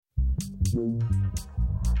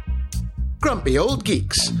Grumpy Old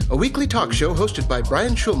Geeks, a weekly talk show hosted by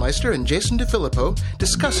Brian Schulmeister and Jason DeFilippo,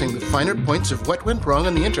 discussing the finer points of what went wrong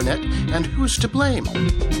on the internet and who's to blame.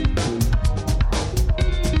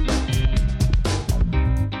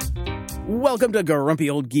 Welcome to Grumpy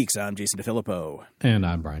Old Geeks. I'm Jason DeFilippo. And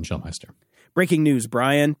I'm Brian Schulmeister. Breaking news,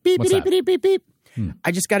 Brian. Beep, What's beep, that? beep, beep, beep.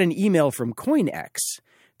 I just got an email from CoinX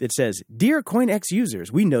that says, Dear CoinX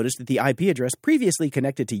users, we noticed that the IP address previously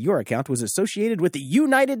connected to your account was associated with the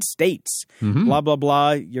United States. Blah, blah,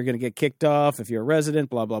 blah. You're going to get kicked off if you're a resident,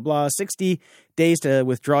 blah, blah, blah. 60 days to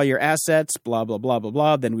withdraw your assets, blah, blah, blah, blah,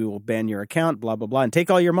 blah. Then we will ban your account, blah, blah, blah, and take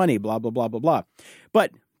all your money, blah, blah, blah, blah, blah.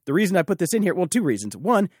 But the reason I put this in here, well, two reasons.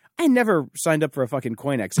 One, I never signed up for a fucking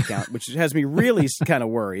CoinX account, which has me really kind of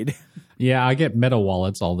worried. Yeah, I get Meta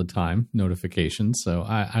wallets all the time, notifications, so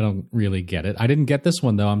I don't really get it. I didn't get this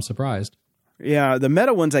one, though. I'm surprised. Yeah, the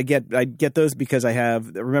Meta ones I get those because I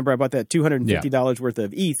bought that $250 worth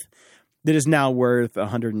of ETH that is now worth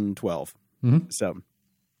 $112. So,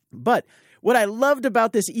 but what I loved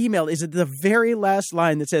about this email is at the very last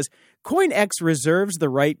line that says, CoinX reserves the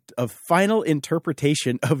right of final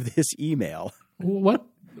interpretation of this email.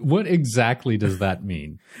 What exactly does that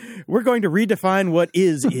mean? We're going to redefine what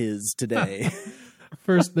is today.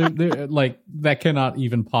 First, they're like that cannot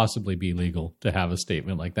even possibly be legal to have a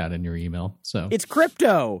statement like that in your email. So It's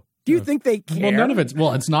crypto. Do you think they care? Well, none of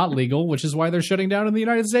it's not legal, which is why they're shutting down in the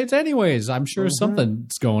United States anyways. I'm sure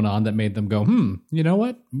something's going on that made them go, you know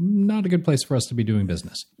what? Not a good place for us to be doing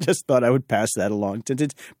business. Just thought I would pass that along.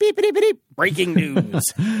 Beep, beep, beep, beep. Breaking news.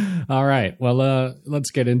 All right. Well,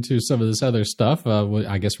 let's get into some of this other stuff.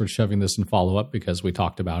 I guess we're shoving this in follow-up because we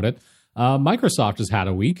talked about it. Microsoft has had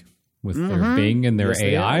a week with their Bing and their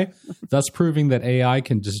AI, thus proving that AI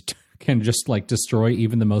can just like destroy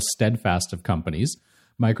even the most steadfast of companies.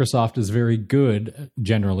 Microsoft is very good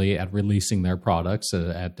generally at releasing their products,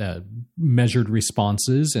 at measured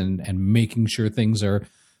responses and making sure things are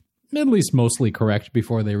at least mostly correct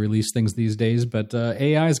before they release things these days. But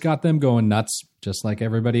AI's got them going nuts, just like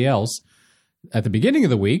everybody else. At the beginning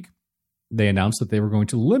of the week, they announced that they were going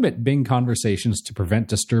to limit Bing conversations to prevent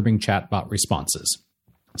disturbing chatbot responses.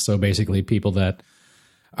 So basically people that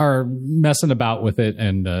are messing about with it,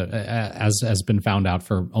 and as has been found out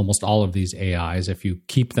for almost all of these AIs, if you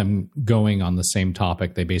keep them going on the same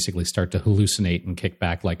topic, they basically start to hallucinate and kick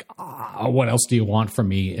back like, what else do you want from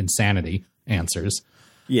me? Insanity answers.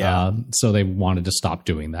 Yeah. So they wanted to stop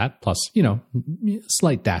doing that. Plus,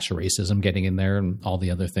 slight dash of racism getting in there and all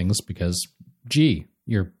the other things because,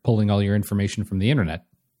 you're pulling all your information from the internet.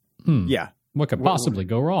 Yeah. What could possibly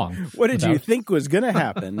go wrong? What did you think was going to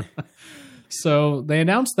happen? So they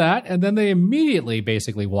announced that, and then they immediately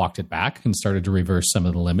basically walked it back and started to reverse some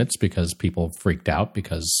of the limits because people freaked out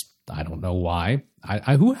because I don't know why.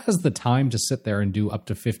 Who has the time to sit there and do up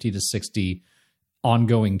to 50 to 60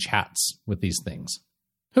 ongoing chats with these things?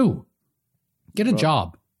 Get a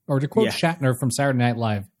job. Or to quote Shatner from Saturday Night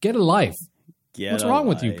Live, get a life. What's wrong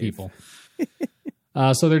with you people?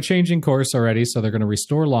 So they're changing course already. So they're going to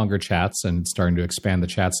restore longer chats and starting to expand the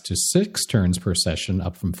chats to 6 turns per session,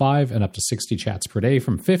 up from 5, and up to 60 chats per day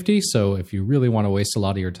from 50. So if you really want to waste a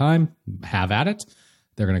lot of your time, have at it.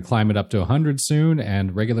 They're going to climb it up to 100 soon,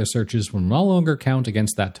 and regular searches will no longer count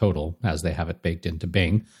against that total as they have it baked into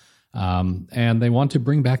Bing. And they want to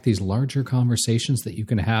bring back these larger conversations that you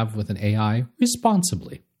can have with an AI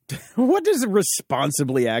responsibly. What does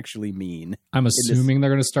responsibly actually mean? I'm assuming they're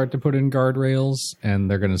going to start to put in guardrails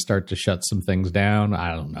and they're going to start to shut some things down.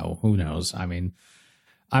 I don't know. Who knows? I mean,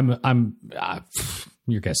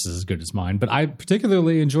 your guess is as good as mine, but I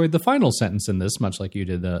particularly enjoyed the final sentence in this, much like you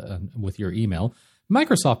did with your email.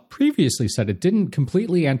 Microsoft previously said it didn't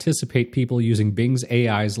completely anticipate people using Bing's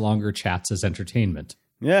AI's longer chats as entertainment.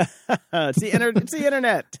 Yeah, it's the internet. It's the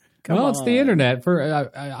internet.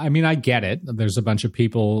 I get it. There's a bunch of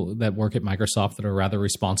people that work at Microsoft that are rather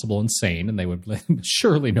responsible and sane, and they would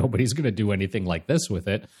surely nobody's going to do anything like this with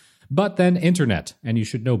it. But then internet, and you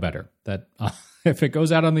should know better that if it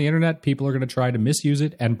goes out on the internet, people are going to try to misuse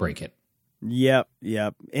it and break it. Yep.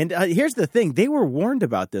 And here's the thing. They were warned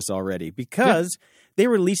about this already because they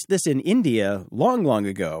released this in India long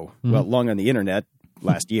ago. Mm-hmm. Well, long on the internet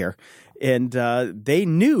last year. And they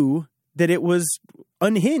knew that it was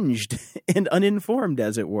unhinged and uninformed,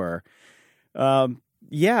 as it were. So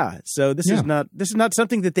this is not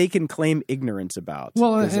something that they can claim ignorance about.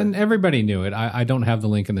 Well, and everybody knew it. I don't have the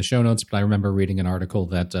link in the show notes, but I remember reading an article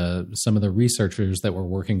that some of the researchers that were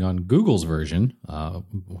working on Google's version,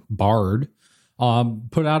 Bard,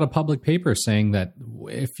 put out a public paper saying that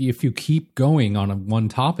if you keep going on one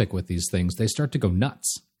topic with these things, they start to go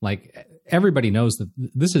nuts. Like everybody knows that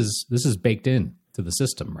this is baked in to the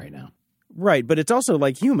system right now. Right, but it's also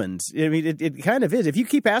like humans. I mean, it kind of is. If you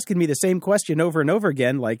keep asking me the same question over and over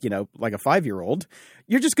again, like, like a 5-year-old,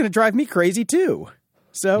 you're just going to drive me crazy too.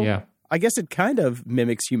 So yeah. I guess it kind of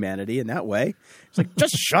mimics humanity in that way. It's like,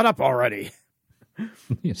 just shut up already.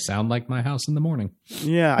 You sound like my house in the morning.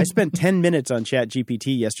 Yeah, I spent 10 minutes on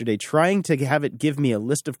ChatGPT yesterday trying to have it give me a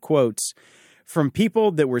list of quotes from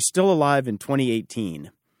people that were still alive in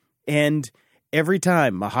 2018. And every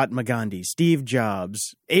time, Mahatma Gandhi, Steve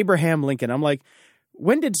Jobs, Abraham Lincoln, I'm like,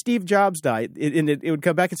 when did Steve Jobs die? And it would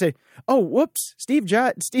come back and say, oh, whoops, Steve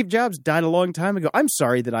Jobs died a long time ago. I'm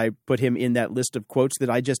sorry that I put him in that list of quotes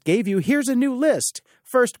that I just gave you. Here's a new list.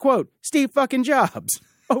 First quote, Steve fucking Jobs.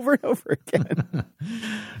 Over and over again.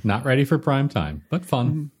 Not ready for prime time, but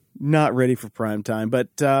fun. Not ready for prime time, but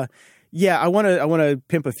yeah, I want to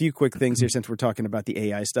pimp a few quick things here since we're talking about the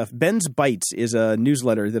AI stuff. Ben's Bites is a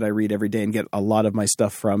newsletter that I read every day and get a lot of my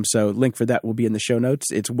stuff from. So link for that will be in the show notes.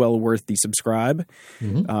 It's well worth the subscribe.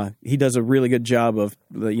 Mm-hmm. He does a really good job of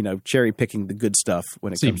cherry picking the good stuff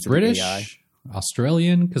when it comes to British, the AI.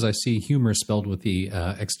 Australian, because I see humor spelled with the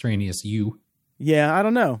extraneous U. Yeah, I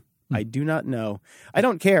don't know. I do not know. I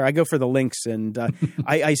don't care. I go for the links, and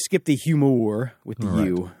I skip the humor with the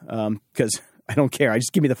U because I don't care. I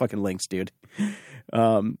just give me the fucking links, dude.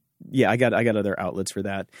 Yeah, I got other outlets for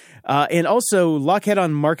that. And also, Lockhead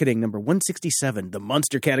on Marketing, number 167, the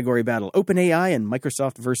monster category battle, OpenAI and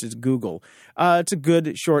Microsoft versus Google. It's a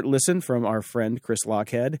good short listen from our friend Chris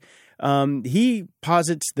Lockhead. He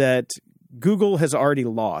posits that Google has already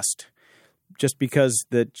lost just because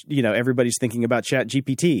everybody's thinking about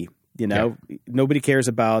ChatGPT. Nobody cares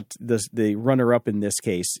about the runner-up in this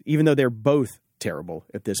case, even though they're both terrible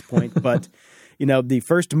at this point. But, the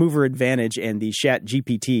first mover advantage and the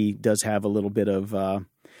ChatGPT does have a little bit of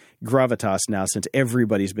gravitas now since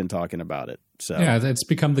everybody's been talking about it. So yeah, it's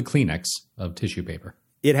become the Kleenex of tissue paper.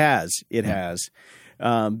 It has. It has.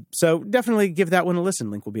 So definitely give that one a listen.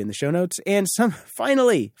 Link will be in the show notes. And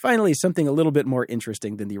finally, something a little bit more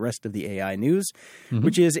interesting than the rest of the AI news,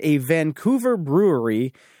 which is a Vancouver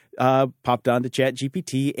brewery popped onto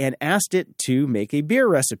ChatGPT and asked it to make a beer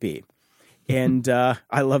recipe. And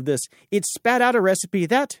I love this. It spat out a recipe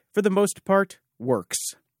that, for the most part, works.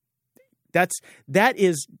 That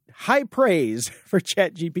is high praise for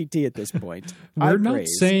ChatGPT at this point. We're not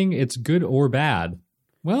saying it's good or bad.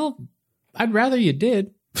 Well, I'd rather you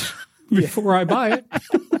did before I buy it.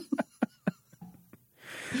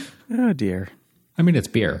 Oh, dear. I mean, it's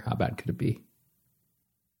beer. How bad could it be?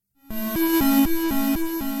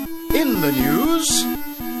 In the news,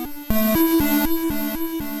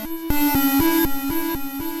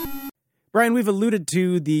 Brian, we've alluded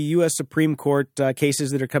to the U.S. Supreme Court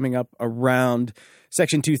cases that are coming up around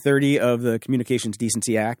Section 230 of the Communications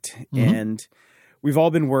Decency Act, and we've all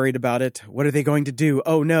been worried about it. What are they going to do?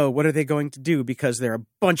 Oh, no, what are they going to do? Because they're a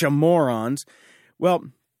bunch of morons. Well,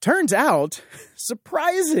 turns out,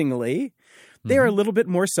 surprisingly, they are a little bit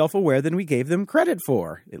more self-aware than we gave them credit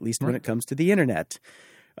for, at least when it comes to the internet.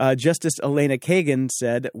 Justice Elena Kagan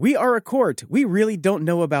said, "We are a court. We really don't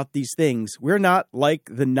know about these things. We're not like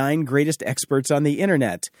the 9 greatest experts on the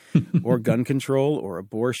internet or gun control or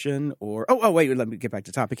abortion or wait, let me get back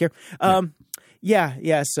to topic here. So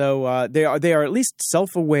they are at least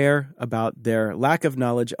self-aware about their lack of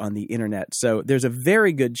knowledge on the internet. So there's a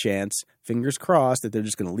very good chance, fingers crossed, that they're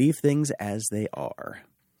just going to leave things as they are."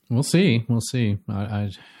 We'll see.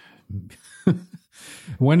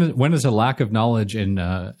 When does a lack of knowledge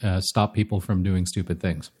stop people from doing stupid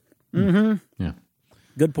things? Mm-hmm. Yeah.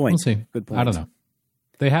 Good point. We'll see. Good point. I don't know.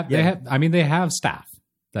 They have staff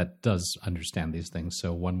that does understand these things.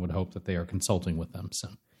 So one would hope that they are consulting with them. So.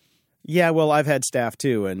 Yeah, well, I've had staff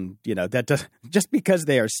too, and that does just because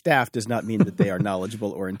they are staff does not mean that they are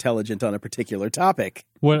knowledgeable or intelligent on a particular topic.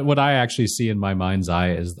 What I actually see in my mind's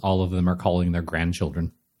eye is all of them are calling their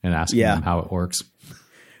grandchildren and asking them how it works.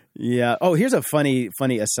 Yeah. Oh, here's a funny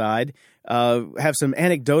aside. Have some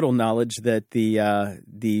anecdotal knowledge that the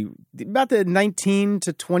about the 19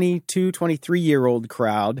 to 22, 23-year-old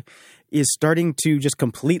crowd is starting to just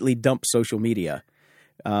completely dump social media.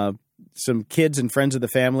 Some kids and friends of the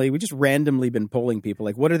family, we just randomly been polling people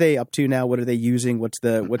like, what are they up to now? What are they using? What's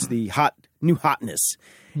the new hotness?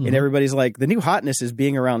 Mm-hmm. And everybody's like, the new hotness is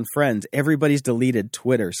being around friends. Everybody's deleted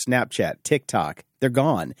Twitter, Snapchat, TikTok. They're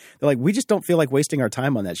gone. They're like, we just don't feel like wasting our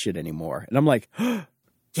time on that shit anymore. And I'm like,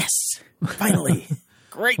 yes, finally.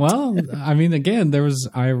 Great. Well, I mean, again,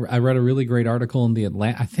 I read a really great article in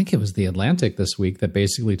I think it was the Atlantic this week that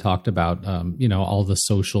basically talked about, all the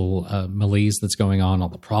social malaise that's going on, all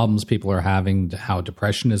the problems people are having, how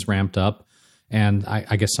depression is ramped up. And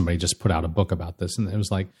I guess somebody just put out a book about this, and it was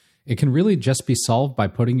like, it can really just be solved by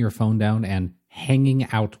putting your phone down and hanging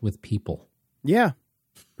out with people. Yeah,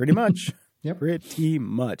 pretty much. Yep. Pretty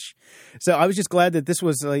much. So I was just glad that this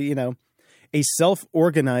was, a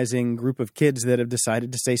self-organizing group of kids that have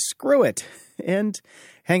decided to say, screw it, and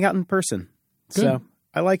hang out in person. Good. So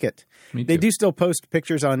I like it. Me They too. do still post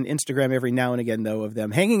pictures on Instagram every now and again, though, of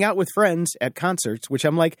them hanging out with friends at concerts, which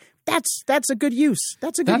I'm like, that's a good use.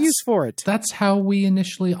 That's a good use for it. That's how we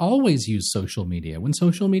initially always used social media. When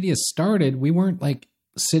social media started, we weren't like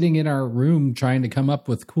sitting in our room trying to come up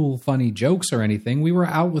with cool, funny jokes or anything. We were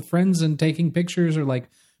out with friends and taking pictures or like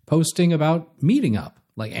posting about meeting up.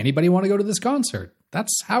 Like, anybody want to go to this concert?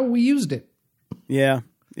 That's how we used it. Yeah.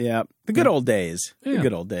 The good old days. Yeah. The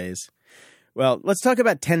good old days. Well, let's talk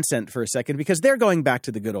about Tencent for a second, because they're going back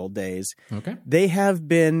to the good old days. Okay. They have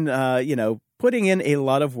been, putting in a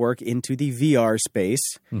lot of work into the VR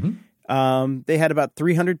space. Mm-hmm. They had about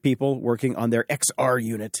 300 people working on their XR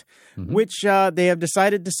unit, which they have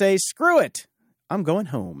decided to say, screw it, I'm going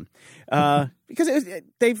home. Because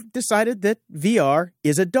they've decided that VR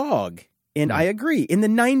is a dog. And I agree. In the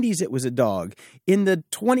 90s, it was a dog. In the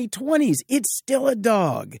 2020s, it's still a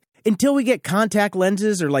dog. Until we get contact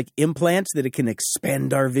lenses or like implants that it can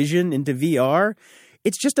expand our vision into VR,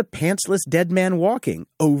 it's just a pantsless dead man walking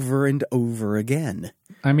over and over again.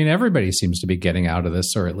 I mean, everybody seems to be getting out of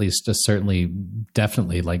this, or at least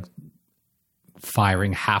definitely like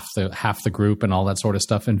firing half the group and all that sort of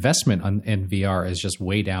stuff. Investment in VR is just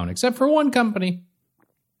way down, except for one company.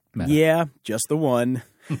 Meta. Yeah, just the one.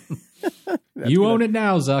 You own it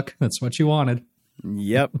now, Zuck. That's what you wanted.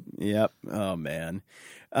 Yep. Oh, man.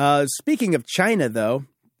 Speaking of China, though,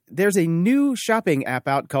 there's a new shopping app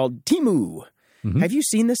out called Temu. Have you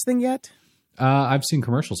seen this thing yet? I've seen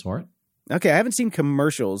commercials for it. Okay, I haven't seen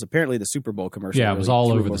commercials. Apparently the Super Bowl commercial. Yeah, it was really all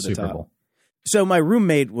threw over it the Super top. Bowl. So my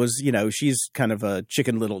roommate was, she's kind of a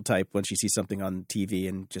Chicken Little type when she sees something on TV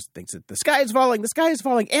and just thinks that the sky is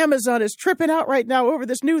falling. Amazon is tripping out right now over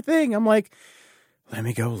this new thing. I'm like, let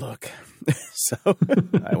me go look. So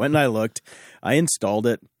I went and I looked. I installed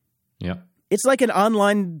it. Yep. It's like an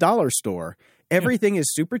online dollar store. Everything is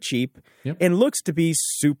super cheap and looks to be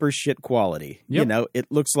super shit quality. Yep. It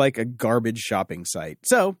looks like a garbage shopping site.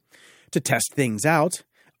 So to test things out,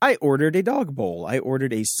 I ordered a dog bowl. I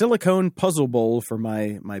ordered a silicone puzzle bowl for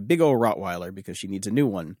my big old Rottweiler because she needs a new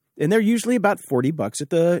one. And they're usually about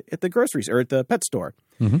 $40 at the groceries or at the pet store.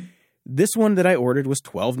 Mm-hmm. This one that I ordered was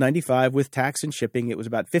 $12.95 with tax and shipping. It was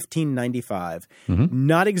about $15.95.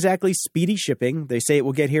 Not exactly speedy shipping. They say it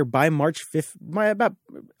will get here by March 5th, about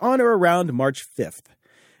on or around March 5th.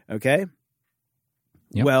 Okay?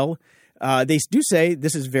 Yep. Well, they do say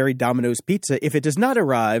this is very Domino's Pizza. If it does not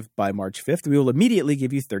arrive by March 5th, we will immediately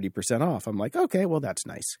give you 30% off. I'm like, okay, well, that's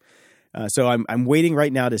nice. So I'm waiting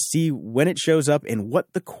right now to see when it shows up and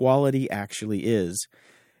what the quality actually is.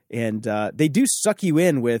 And they do suck you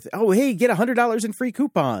in with, oh, hey, get $100 in free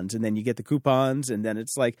coupons. And then you get the coupons. And then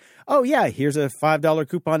it's like, oh, yeah, here's a $5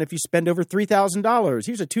 coupon if you spend over $3,000.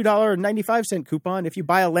 Here's a $2.95 coupon if you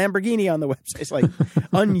buy a Lamborghini on the website. It's like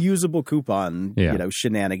unusable coupon,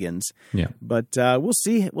 shenanigans. Yeah. But we'll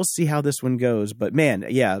see. We'll see how this one goes. But, man,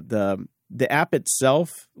 yeah, the app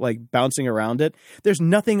itself, like bouncing around it, there's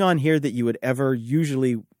nothing on here that you would ever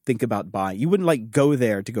usually think about buying. You wouldn't like go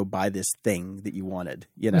there to go buy this thing that you wanted,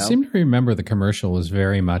 I seem to remember the commercial was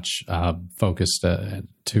very much focused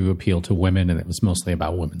to appeal to women, and it was mostly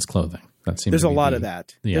about women's clothing. There's a lot of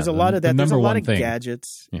that. There's a lot of that. There's a lot of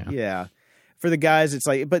gadgets. Yeah. For the guys, it's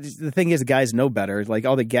like, but the thing is, guys know better. Like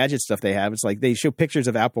all the gadget stuff they have, it's like they show pictures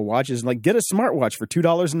of Apple Watches and like, get a smartwatch for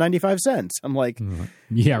 $2.95. I'm like,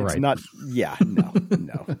 yeah, it's right. Not, yeah, no.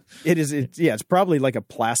 It's probably like a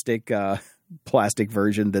plastic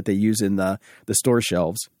version that they use in the store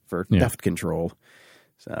shelves for theft control.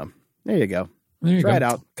 So there you go. Try it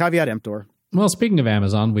out. Caveat emptor. Well, speaking of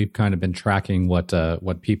Amazon, we've kind of been tracking what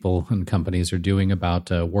people and companies are doing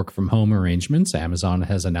about work from home arrangements. Amazon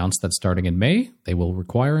has announced that starting in May, they will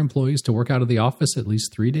require employees to work out of the office at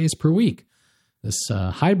least 3 days per week. This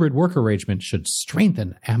hybrid work arrangement should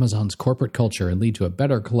strengthen Amazon's corporate culture and lead to a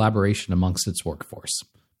better collaboration amongst its workforce.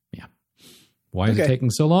 Yeah. Why is it taking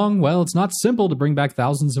so long? Well, it's not simple to bring back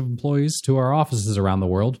thousands of employees to our offices around the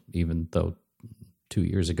world, even though 2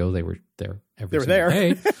 years ago they were there every single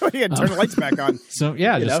day. You had to turn the lights back on. So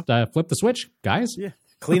just flip the switch, guys. Yeah.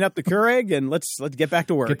 Clean up the Keurig and let's get back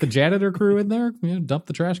to work. Get the janitor crew in there. Dump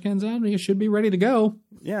the trash cans out. You should be ready to go.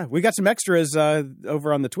 Yeah, we got some extras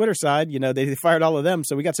over on the Twitter side. They fired all of them,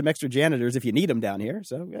 so we got some extra janitors if you need them down here.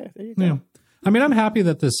 So there you go. I mean, I'm happy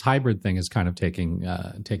that this hybrid thing is kind of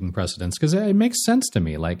taking precedence because it makes sense to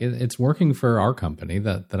me. Like it's working for our company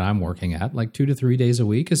that I'm working at. Like 2 to 3 days a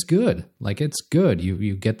week is good. Like it's good.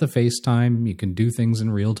 You get the FaceTime. You can do things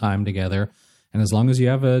in real time together. And as long as you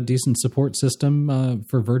have a decent support system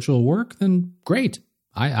for virtual work, then great.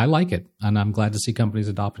 I like it. And I'm glad to see companies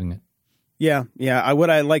adopting it. Yeah. What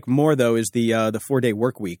I like more, though, is the 4-day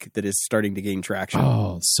work week that is starting to gain traction.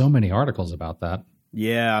 Oh, so many articles about that.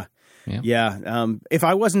 Yeah. If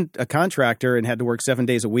I wasn't a contractor and had to work 7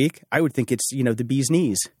 days a week, I would think it's, the bee's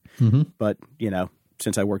knees. Mm-hmm. But,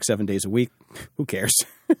 since I work 7 days a week, who cares?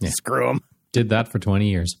 Yeah. Screw them. Did that for 20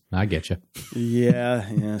 years. I get you.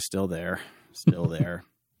 Yeah. Still there.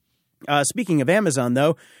 Speaking of Amazon,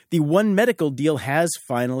 though, the One Medical deal has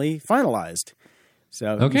finally finalized.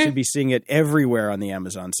 So you should be seeing it everywhere on the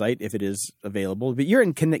Amazon site if it is available. But you're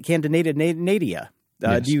in Scandinavia.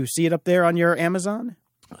 Yes. Do you see it up there on your Amazon?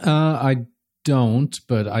 I don't,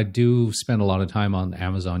 but I do spend a lot of time on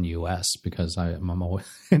Amazon US because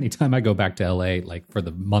anytime I go back to LA, like for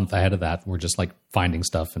the month ahead of that, we're just like finding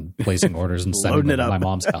stuff and placing orders and sending them to my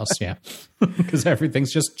mom's house. Yeah, because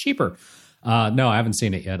everything's just cheaper. No, I haven't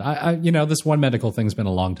seen it yet. This One Medical thing's been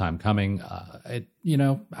a long time coming.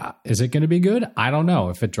 Is it going to be good? I don't know.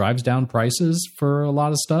 If it drives down prices for a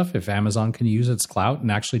lot of stuff, if Amazon can use its clout and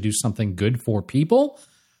actually do something good for people,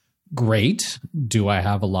 great. Do I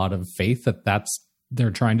have a lot of faith that they're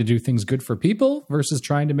trying to do things good for people versus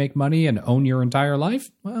trying to make money and own your entire life?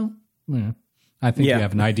 Well, I think you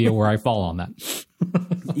have an idea where I fall on that.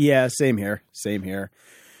 Yeah, same here.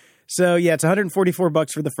 So, it's $144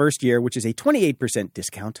 for the first year, which is a 28%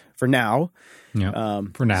 discount for now. Yeah,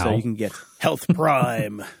 for now. So you can get Health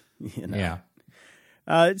Prime. Yeah.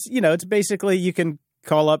 It's basically you can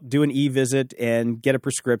call up, do an e-visit, and get a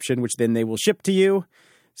prescription, which then they will ship to you.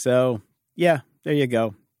 So, there you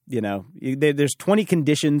go. There's 20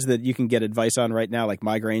 conditions that you can get advice on right now, like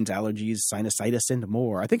migraines, allergies, sinusitis, and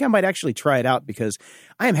more. I think I might actually try it out because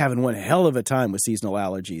I am having one hell of a time with seasonal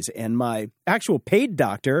allergies. And my actual paid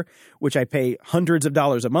doctor, which I pay hundreds of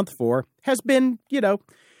dollars a month for, has been,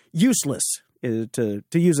 useless, to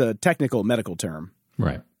use a technical medical term.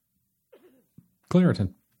 Right.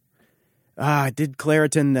 Claritin. I did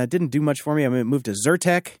Claritin. Didn't do much for me. I moved to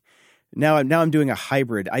Zyrtec. Now I'm doing a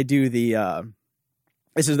hybrid. I do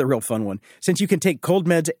this is the real fun one. Since you can take cold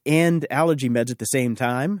meds and allergy meds at the same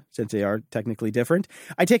time, since they are technically different,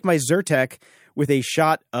 I take my Zyrtec with a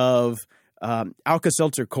shot of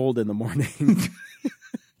Alka-Seltzer Cold in the morning.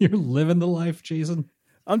 You're living the life, Jason.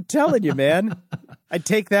 I'm telling you, man. I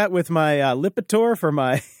take that with my Lipitor for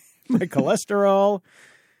my cholesterol.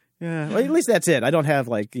 Yeah, well, at least that's it. I don't have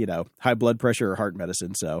high blood pressure or heart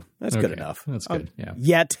medicine, so that's good enough. That's good. Yeah.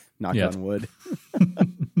 Yet, knock on wood.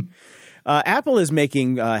 Apple is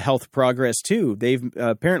making health progress too. They've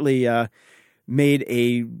apparently made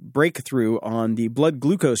a breakthrough on the blood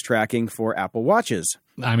glucose tracking for Apple Watches.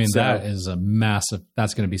 I mean, that is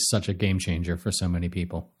that's going to be such a game changer for so many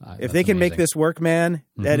people. If they can make this work, man,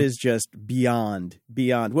 that is just beyond.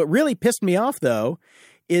 What really pissed me off, though,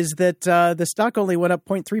 is that the stock only went up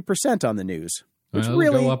 0.3% on the news. Which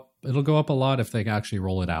it'll go up a lot if they actually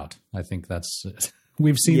roll it out. I think that's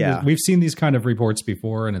we've seen these kind of reports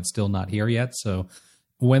before, and it's still not here yet. So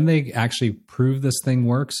when they actually prove this thing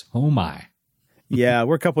works, oh my. Yeah,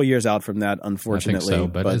 we're a couple of years out from that, unfortunately. I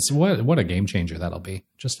think so, but it's what a game changer that'll be.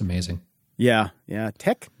 Just amazing. Yeah.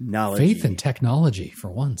 Technology. Faith in technology for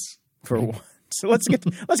once. So let's get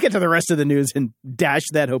to the rest of the news and dash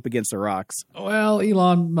that hope against the rocks. Well,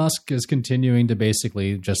 Elon Musk is continuing to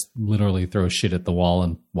basically just literally throw shit at the wall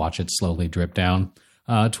and watch it slowly drip down.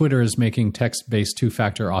 Twitter is making text-based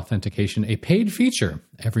two-factor authentication a paid feature.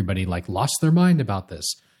 Everybody lost their mind about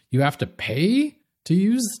this. You have to pay to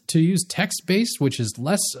use text-based, which is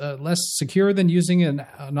less secure than using an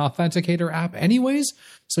authenticator app anyways.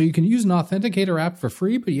 So you can use an authenticator app for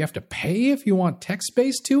free, but you have to pay if you want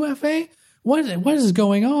text-based 2FA? What is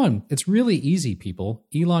going on? It's really easy, people.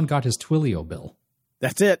 Elon got his Twilio bill.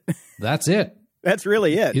 That's it. That's it. That's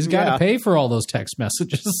really it. He's got to pay for all those text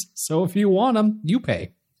messages. So if you want them, you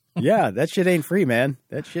pay. Yeah, that shit ain't free, man.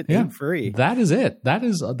 That shit ain't free. That is it. That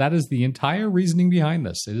is the entire reasoning behind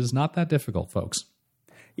this. It is not that difficult, folks.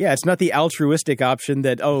 Yeah, it's not the altruistic option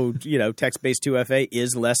that, text-based 2FA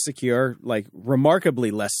is less secure, remarkably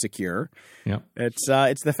less secure. Yeah. It's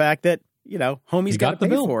the fact that, homie's got to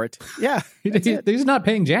pay for it. Yeah. He's not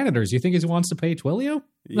paying janitors. You think he wants to pay Twilio?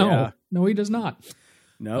 Yeah. No, he does not.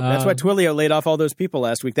 No, that's why Twilio laid off all those people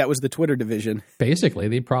last week. That was the Twitter division. Basically,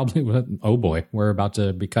 they probably would. Oh boy, we're about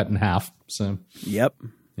to be cut in half. So. Yep.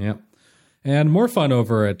 And more fun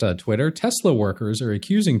over at Twitter. Tesla workers are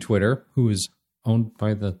accusing Twitter, who is owned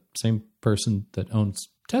by the same person that owns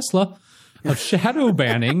Tesla, of shadow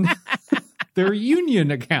banning their union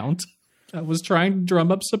account that was trying to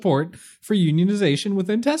drum up support for unionization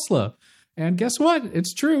within Tesla. And guess what?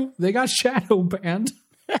 It's true. They got shadow banned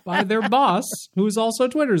by their boss, who is also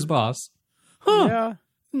Twitter's boss. Huh. Yeah.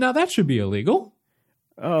 Now that should be illegal.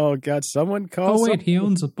 Oh, God. Someone calls. Oh, wait. He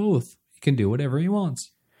owns both. He can do whatever he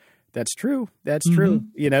wants. That's true. That's true.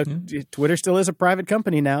 You know, Twitter still is a private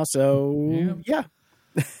company now. So, yeah.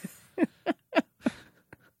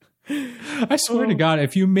 I swear to God,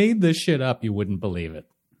 if you made this shit up, you wouldn't believe it.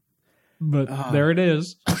 But there it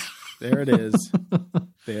is. There it is.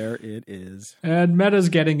 There it is. And Meta's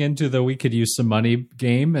getting into the we could use some money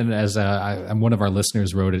game. And as one of our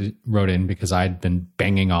listeners wrote in because I'd been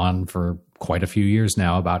banging on for quite a few years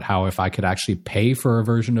now about how if I could actually pay for a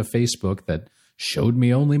version of Facebook that showed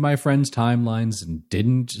me only my friends' timelines and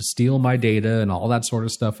didn't steal my data and all that sort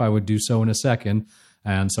of stuff, I would do so in a second.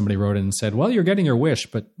 And somebody wrote in and said, well, you're getting your wish,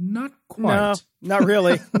 but not quite. No, not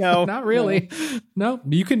really. No, not really. No,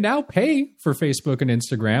 you can now pay for Facebook and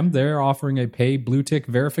Instagram. They're offering a pay blue tick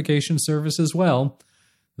verification service as well.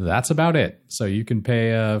 That's about it. So you can pay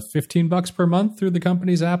 $15 per month through the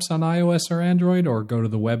company's apps on iOS or Android, or go to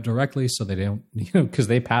the web directly so they don't, because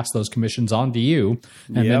they pass those commissions on to you.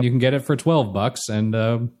 And then you can get it for $12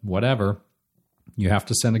 and whatever. You have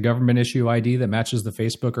to send a government issue ID that matches the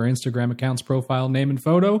Facebook or Instagram account's profile name and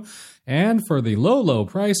photo. And for the low, low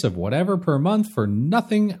price of whatever per month for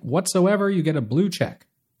nothing whatsoever, you get a blue check.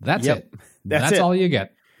 That's it. That's all you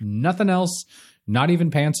get. Nothing else. Not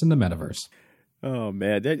even pants in the metaverse. Oh,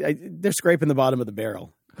 man. They're scraping the bottom of the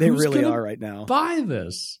barrel. They really are right now. Buy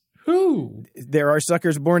this. Who? There are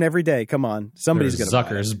suckers born every day. Come on. Somebody's going to buy it.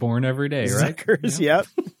 Suckers born every day, right? Suckers, yep.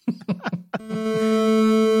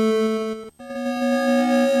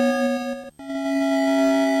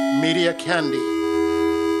 Media Candy.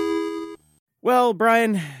 Well,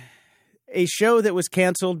 Brian, a show that was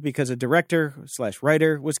canceled because a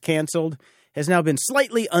director/writer was canceled has now been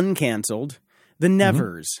slightly uncanceled. The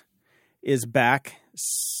Nevers is back.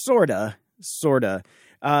 Sorta.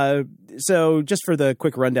 So just for the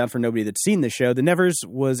quick rundown for nobody that's seen the show, The Nevers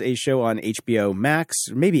was a show on HBO Max,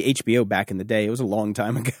 maybe HBO back in the day. It was a long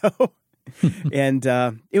time ago. And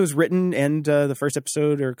it was written, and the first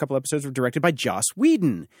episode or a couple episodes were directed by Joss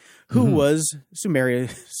Whedon, who was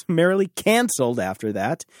summarily canceled after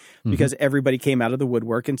that because everybody came out of the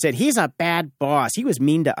woodwork and said, he's a bad boss. He was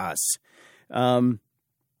mean to us. And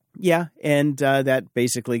that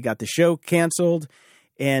basically got the show canceled.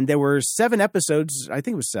 And there were 7 episodes, I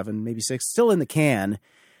think it was 7, maybe 6, still in the can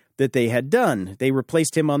that they had done. They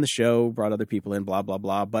replaced him on the show, brought other people in, blah, blah,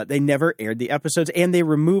 blah, but they never aired the episodes, and they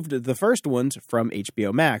removed the first ones from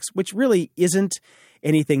HBO Max, which really isn't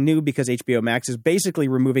anything new because HBO Max is basically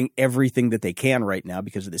removing everything that they can right now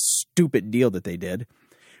because of this stupid deal that they did.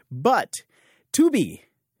 But Tubi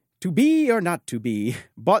or not to be,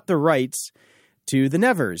 bought the rights to The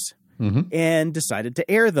Nevers and decided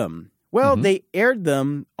to air them. Well, they aired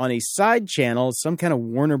them on a side channel, some kind of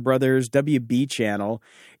Warner Brothers WB channel,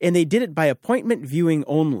 and they did it by appointment viewing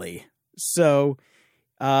only. So,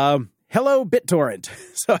 hello, BitTorrent.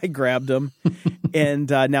 So I grabbed them, and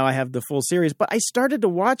now I have the full series. But I started to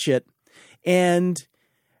watch it, and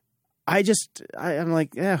I'm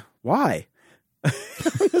like, why? I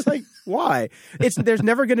was like, why? There's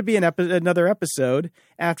never going to be another episode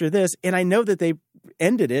after this, and I know that they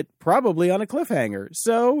ended it probably on a cliffhanger.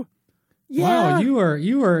 So. Yeah. Wow,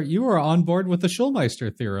 you are on board with the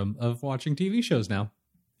Schulmeister theorem of watching TV shows now.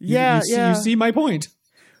 You see my point.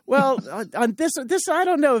 Well, on this I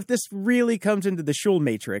don't know if this really comes into the Schul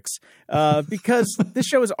matrix because this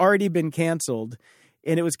show has already been canceled,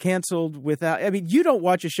 and it was canceled without. I mean, you don't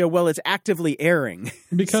watch a show while it's actively airing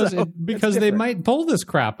because they might pull this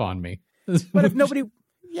crap on me. But if nobody.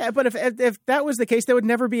 Yeah, but if that was the case, there would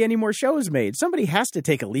never be any more shows made. Somebody has to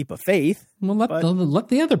take a leap of faith. Well, let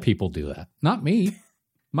the other people do that, not me.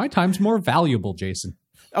 My time's more valuable, Jason.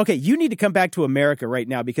 Okay, you need to come back to America right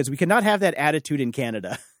now because we cannot have that attitude in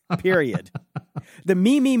Canada, period. The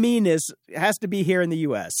me-ness has to be here in the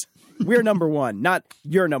U.S. We're number one, not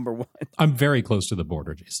you're number one. I'm very close to the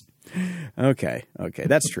border, Jason. Okay,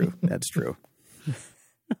 that's true. That's true.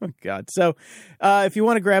 Oh, God. So if you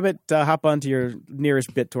want to grab it, hop onto your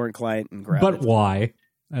nearest BitTorrent client and grab it. But why?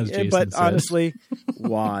 As Jason says. Honestly,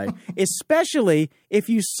 why? Especially if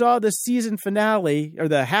you saw the season finale or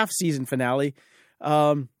the half-season finale,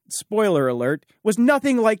 spoiler alert, was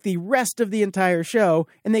nothing like the rest of the entire show,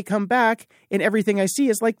 and they come back and everything I see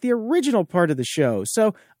is like the original part of the show.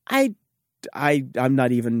 So I'm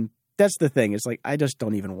not even... That's the thing. It's like, I just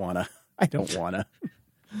don't even want to. I don't want to.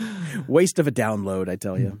 Waste of a download, I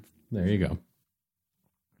tell you. There you go.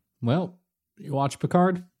 Well, you watch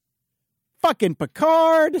Picard? Fucking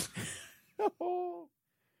Picard.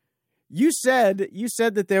 You said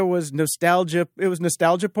that there was nostalgia. It was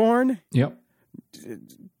nostalgia porn. Yep.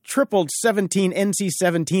 Tripled 17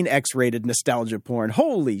 NC-17 X-rated nostalgia porn.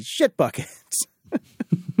 Holy shit buckets.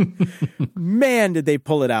 Man, did they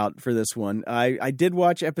pull it out for this one. I did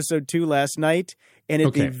watch episode 2 last night, and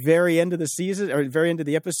at the very end of the season, or very end of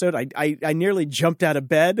the episode, I nearly jumped out of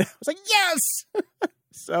bed. I was like, yes!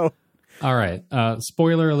 So... All right.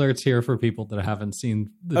 Spoiler alerts here for people that haven't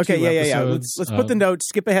seen the two episodes. Yeah. Let's put the note.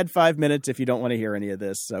 Skip ahead 5 minutes if you don't want to hear any of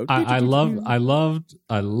this. So I loved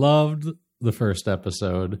the first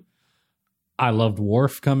episode. I loved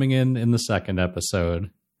Worf coming in the second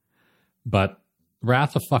episode. But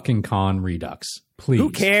Wrath of fucking Khan Redux. Please.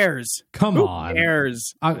 Who cares? Come on. Who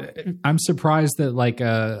cares? I'm surprised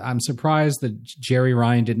that Jerry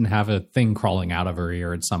Ryan didn't have a thing crawling out of her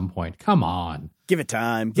ear at some point. Come on. Give it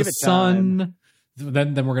time. Give it time.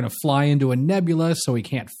 Then we're going to fly into a nebula so he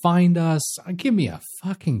can't find us. Give me a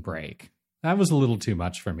fucking break. That was a little too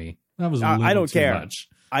much for me. That was a little I don't too care. much.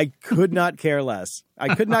 I could not care less.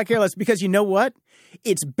 I could not care less because you know what?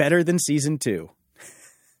 It's better than season 2.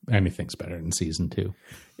 Anything's better than season 2.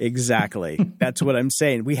 Exactly. That's what I'm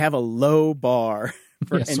saying. We have a low bar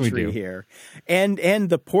for entry here. And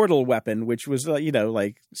the portal weapon, which was,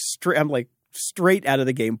 straight out of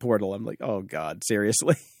the game Portal. I'm like, oh God,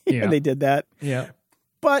 seriously? Yeah. And they did that. Yeah.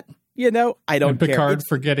 But, I don't care. Picard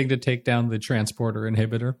forgetting to take down the transporter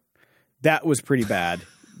inhibitor. That was pretty bad.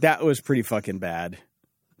 That was pretty fucking bad.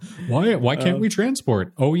 Why can't we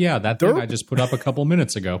transport? Oh, yeah, that thing I just put up a couple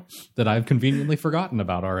minutes ago that I've conveniently forgotten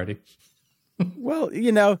about already. Well,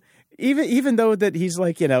 even though that he's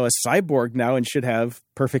like, a cyborg now and should have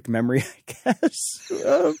perfect memory, I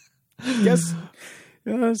guess.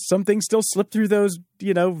 Some things still slip through those,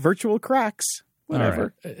 virtual cracks.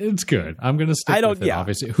 Whatever. Right. It's good. I'm going to stick with it,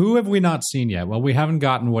 obviously. Who have we not seen yet? Well, we haven't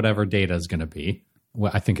gotten whatever Data is going to be.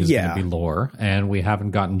 What I think is going to be Lore, and we haven't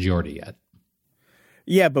gotten Geordi yet.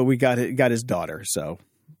 Yeah, but we got his daughter, so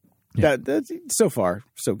that's so far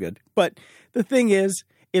so good. But the thing is,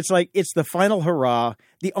 it's the final hurrah.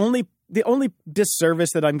 The only disservice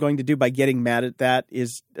that I'm going to do by getting mad at that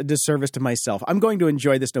is a disservice to myself. I'm going to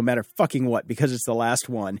enjoy this no matter fucking what because it's the last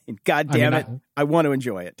one. And God damn it, I want to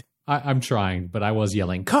enjoy it. I'm trying, but I was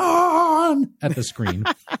yelling "Khan" at the screen.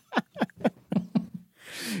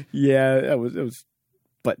 Yeah, it was.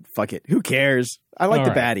 But fuck it, who cares? I like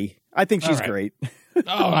the baddie. I think she's great.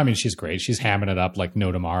 She's great. She's hamming it up like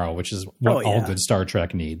no tomorrow, which is what all good Star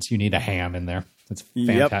Trek needs. You need a ham in there. It's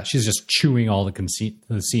fantastic. Yep. She's just chewing all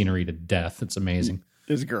the scenery to death. It's amazing.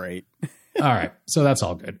 It's great. All right. So that's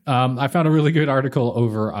all good. I found a really good article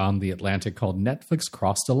over on The Atlantic called Netflix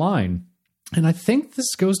Crossed a Line. And I think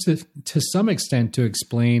this goes to some extent to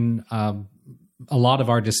explain a lot of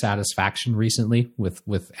our dissatisfaction recently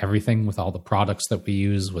with everything, with all the products that we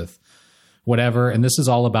use, with whatever. And this is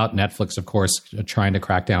all about Netflix, of course, trying to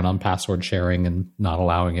crack down on password sharing and not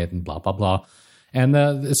allowing it and blah, blah, blah. And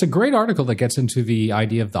it's a great article that gets into the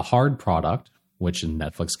idea of the hard product, which in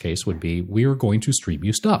Netflix case would be, we are going to stream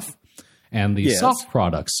you stuff. And the soft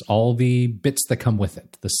products, all the bits that come with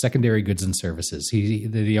it, the secondary goods and services.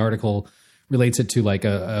 The article relates it to like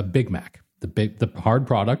a Big Mac. The hard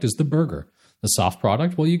product is the burger. The soft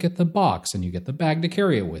product, well, you get the box and you get the bag to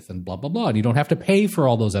carry it with and blah, blah, blah. And you don't have to pay for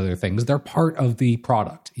all those other things. They're part of the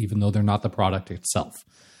product, even though they're not the product itself.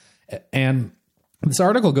 And this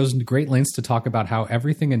article goes into great lengths to talk about how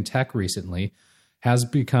everything in tech recently has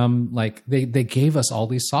become like they gave us all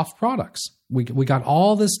these soft products. We got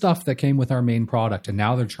all this stuff that came with our main product, and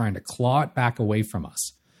now they're trying to claw it back away from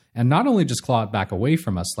us. And not only just claw it back away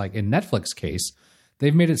from us, like in Netflix case,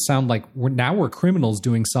 they've made it sound like we're criminals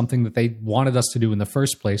doing something that they wanted us to do in the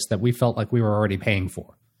first place that we felt like we were already paying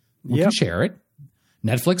for. We can share it.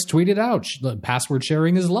 Netflix tweeted out, password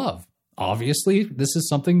sharing is love. Obviously, this is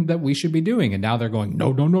something that we should be doing. And now they're going,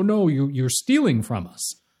 no, you're stealing from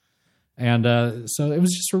us. And so it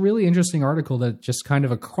was just a really interesting article that just kind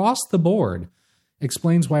of across the board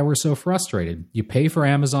explains why we're so frustrated. You pay for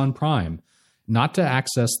Amazon Prime, not to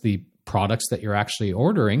access the products that you're actually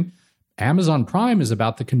ordering. Amazon Prime is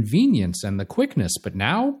about the convenience and the quickness, but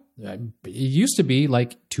now it used to be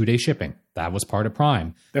like 2-day shipping. That was part of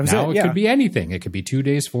Prime. Now it could be anything. It could be 2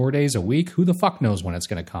 days, 4 days, a week. Who the fuck knows when it's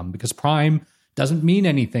going to come? Because Prime doesn't mean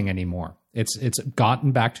anything anymore. It's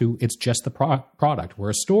gotten back to it's just the product.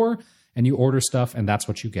 We're a store and you order stuff and that's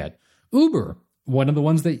what you get. Uber, one of the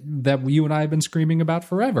ones that you and I have been screaming about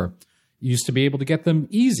forever, used to be able to get them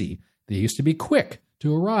easy. They used to be quick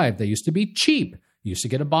to arrive. They used to be cheap. You used to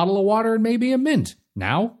get a bottle of water and maybe a mint.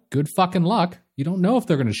 Now, good fucking luck. You don't know if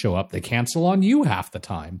they're going to show up. They cancel on you half the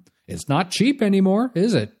time. It's not cheap anymore,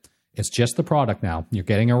 is it? It's just the product now. You're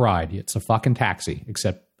getting a ride. It's a fucking taxi,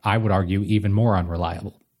 except I would argue even more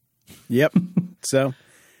unreliable. Yep. So,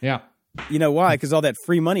 yeah. You know why? Because all that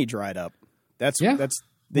free money dried up. That's the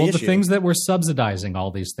issue. The things that were subsidizing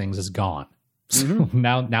all these things is gone. So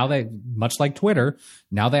now they, much like Twitter,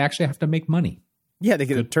 now they actually have to make money. Yeah, they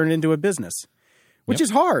can turn it into a business, which is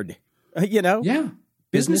hard. Yeah.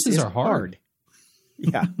 Businesses are hard.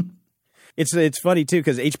 Yeah. It's funny, too,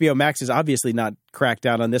 because HBO Max has obviously not cracked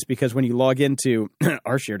down on this, because when you log into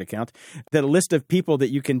our shared account, the list of people that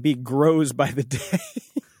you can be grows by the day.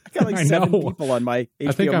 I got like 7 people on my HBO Max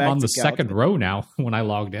I think I'm account. on the second row now when I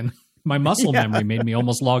logged in. My muscle memory made me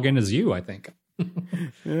almost log in as you, I think.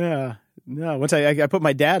 Yeah. No, once I put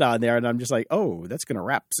my dad on there, and I'm just like, oh, that's going to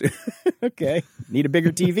wrap soon. Okay. Need a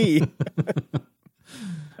bigger TV.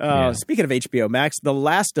 Speaking of HBO Max, The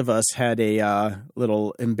Last of Us had a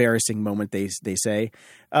little embarrassing moment, they say,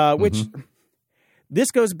 which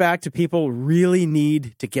this goes back to people really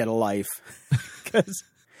need to get a life. Because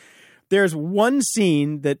there's one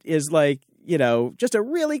scene that is like, just a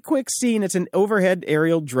really quick scene. It's an overhead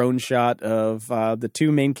aerial drone shot of the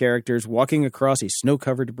two main characters walking across a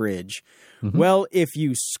snow-covered bridge. Well, if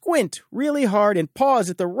you squint really hard and pause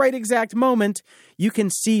at the right exact moment, you can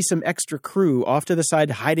see some extra crew off to the side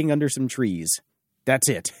hiding under some trees. That's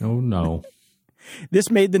it. Oh, no. This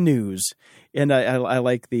made the news. And I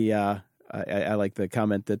like the I like the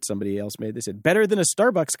comment that somebody else made. They said, better than a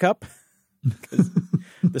Starbucks cup.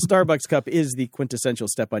 The Starbucks cup is the quintessential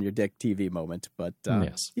step on your dick TV moment, but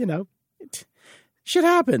shit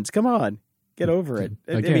happens. Come on, get over it.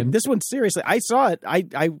 Again, I mean, this one, seriously, I saw it.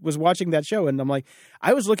 I was watching that show, and I'm like,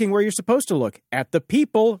 I was looking where you're supposed to look, at the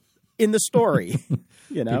people in the story.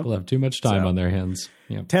 People have too much time on their hands.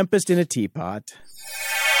 Yep. Tempest in a teapot.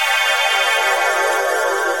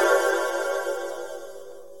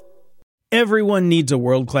 Everyone needs a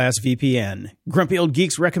world-class VPN. Grumpy Old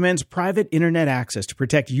Geeks recommends private internet access to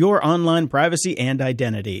protect your online privacy and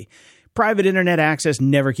identity. Private internet access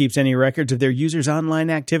never keeps any records of their users' online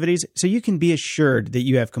activities, so you can be assured that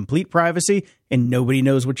you have complete privacy and nobody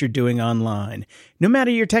knows what you're doing online. No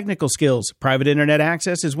matter your technical skills, private internet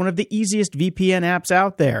access is one of the easiest VPN apps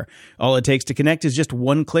out there. All it takes to connect is just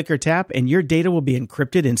one click or tap, and your data will be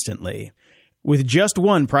encrypted instantly. With just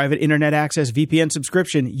one private internet access VPN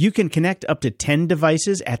subscription, you can connect up to 10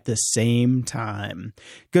 devices at the same time.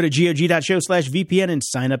 Go to GOG.show/VPN and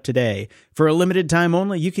sign up today. For a limited time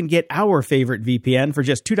only, you can get our favorite VPN for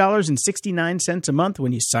just $2.69 a month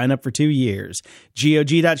when you sign up for 2 years.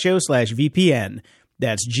 GOG.show/VPN.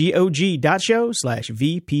 That's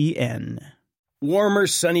GOG.show/VPN. Warmer,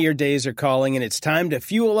 sunnier days are calling, and it's time to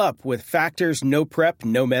fuel up with Factor's no prep,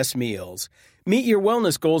 no mess meals. Meet your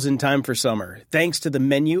wellness goals in time for summer, thanks to the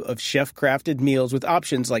menu of chef-crafted meals with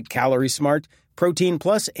options like Calorie Smart, Protein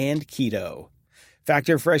Plus, and Keto.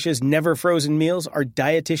 Factor Fresh's never-frozen meals are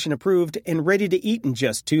dietitian-approved and ready to eat in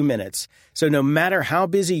just 2 minutes. So no matter how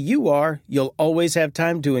busy you are, you'll always have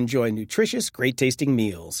time to enjoy nutritious, great-tasting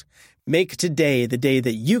meals. Make today the day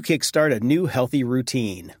that you kickstart a new healthy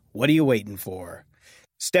routine. What are you waiting for?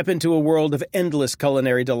 Step into a world of endless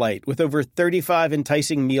culinary delight with over 35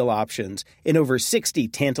 enticing meal options and over 60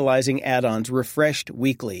 tantalizing add-ons refreshed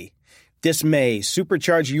weekly. This May,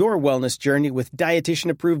 supercharge your wellness journey with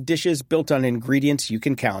dietitian-approved dishes built on ingredients you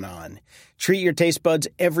can count on. Treat your taste buds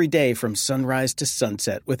every day from sunrise to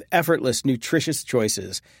sunset with effortless, nutritious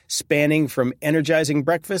choices, spanning from energizing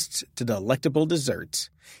breakfasts to delectable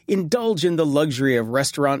desserts. Indulge in the luxury of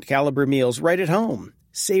restaurant-caliber meals right at home.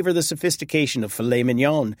 Savor the sophistication of filet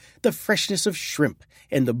mignon, the freshness of shrimp,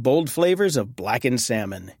 and the bold flavors of blackened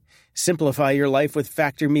salmon. Simplify your life with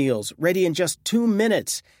Factor meals, ready in just 2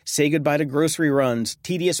 minutes. Say goodbye to grocery runs,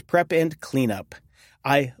 tedious prep, and cleanup.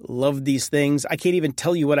 I love these things. I can't even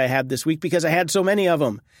tell you what I had this week because I had so many of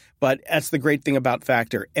them. But that's the great thing about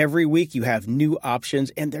Factor. Every week you have new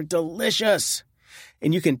options, and they're delicious.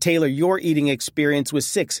 And you can tailor your eating experience with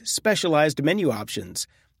 6 specialized menu options.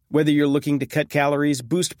 Whether you're looking to cut calories,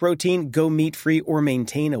 boost protein, go meat-free, or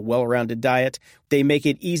maintain a well-rounded diet, they make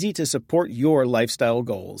it easy to support your lifestyle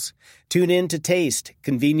goals. Tune in to taste,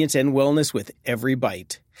 convenience, and wellness with every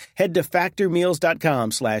bite. Head to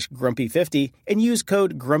factormeals.com/grumpy50 and use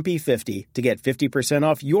code grumpy50 to get 50%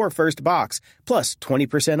 off your first box, plus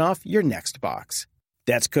 20% off your next box.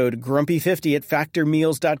 That's code grumpy50 at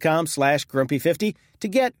factormeals.com/grumpy50 to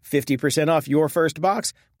get 50% off your first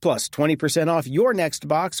box, plus 20% off your next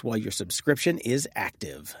box while your subscription is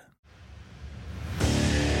active.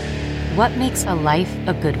 What makes a life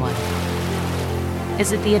a good one?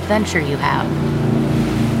 Is it the adventure you have?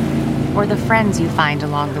 Or the friends you find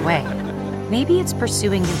along the way? Maybe it's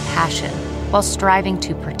pursuing your passion while striving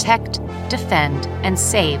to protect, defend, and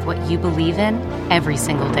save what you believe in every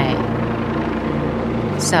single day.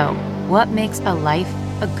 So, what makes a life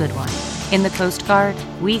a good one? In the Coast Guard,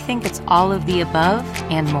 we think it's all of the above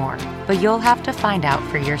and more, but you'll have to find out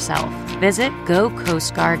for yourself. Visit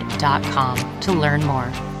gocoastguard.com to learn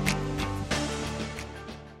more.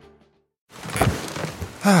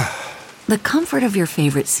 The comfort of your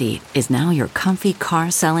favorite seat is now your comfy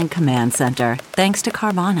car selling command center, thanks to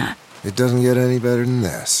Carvana. It doesn't get any better than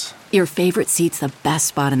this. Your favorite seat's the best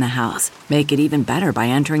spot in the house. Make it even better by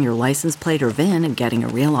entering your license plate or VIN and getting a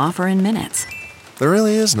real offer in minutes. There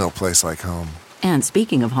really is no place like home. And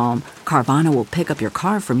speaking of home, Carvana will pick up your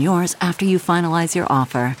car from yours after you finalize your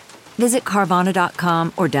offer. Visit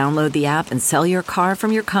Carvana.com or download the app and sell your car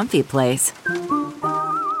from your comfy place.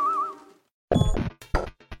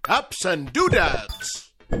 Ups and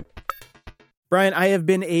doodads. Brian, I have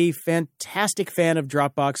been a fantastic fan of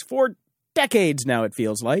Dropbox for decades now, it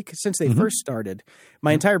feels like, since they first started.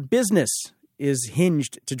 My entire business is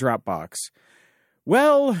hinged to Dropbox.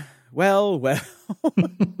 Well.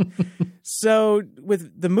 So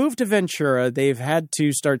with the move to Ventura, they've had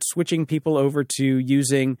to start switching people over to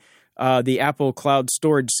using the Apple Cloud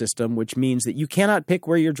Storage System, which means that you cannot pick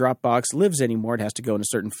where your Dropbox lives anymore. It has to go in a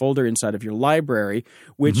certain folder inside of your library,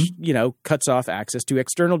 which, cuts off access to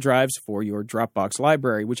external drives for your Dropbox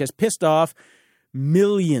library, which has pissed off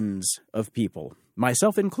millions of people,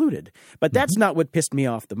 myself included. But that's not what pissed me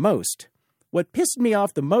off the most. What pissed me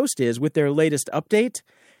off the most is with their latest update,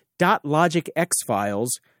 .logicx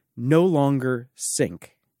files no longer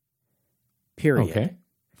sync. Period. Okay.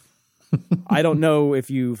 I don't know if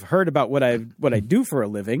you've heard about what I do for a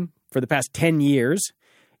living for the past 10 years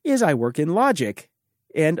is I work in Logic,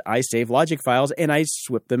 and I save Logic files and I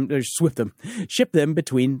ship them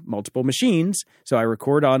between multiple machines. So I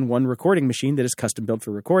record on one recording machine that is custom built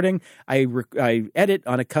for recording. I edit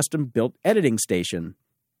on a custom built editing station.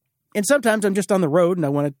 And sometimes I'm just on the road and I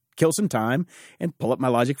want to kill some time and pull up my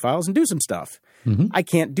Logic files and do some stuff. I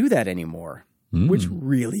can't do that anymore, which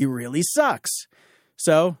really, really sucks.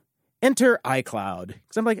 So enter iCloud.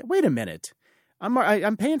 Because I'm like, wait a minute.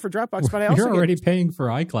 I'm paying for Dropbox, but I also You're already paying for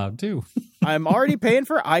iCloud too. I'm already paying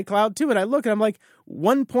for iCloud too. And I look and I'm like,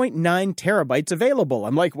 1.9 terabytes available.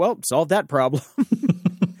 I'm like, well, solve that problem.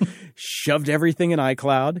 Shoved everything in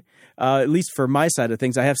iCloud. At least for my side of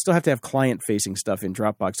things, I still have to have client-facing stuff in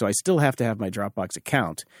Dropbox, so I still have to have my Dropbox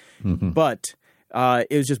account. But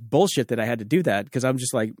it was just bullshit that I had to do that because I'm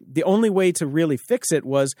just like, the only way to really fix it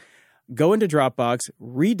was go into Dropbox,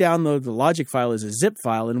 re-download the Logic file as a zip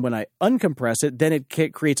file, and when I uncompress it, then it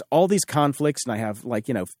creates all these conflicts, and I have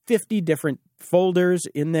 50 different folders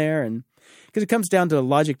in there, and because it comes down to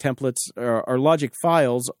Logic templates or Logic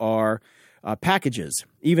files are packages.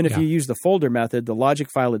 Even if you use the folder method, the Logic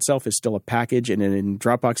file itself is still a package, and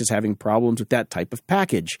Dropbox is having problems with that type of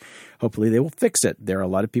package. Hopefully they will fix it. There are a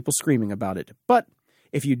lot of people screaming about it. But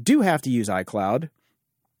if you do have to use iCloud,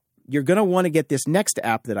 you're going to want to get this next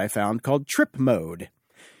app that I found called Trip Mode.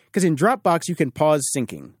 Because in Dropbox, you can pause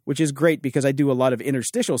syncing, which is great because I do a lot of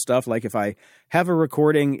interstitial stuff. Like if I have a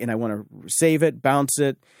recording and I want to save it, bounce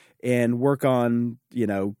it, and work on,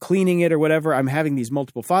 cleaning it or whatever, I'm having these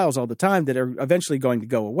multiple files all the time that are eventually going to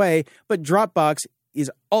go away. But Dropbox is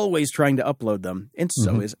always trying to upload them, and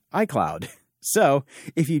so is iCloud. So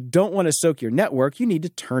if you don't want to soak your network, you need to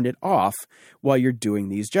turn it off while you're doing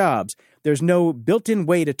these jobs. There's no built-in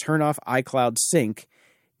way to turn off iCloud sync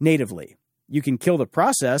natively. You can kill the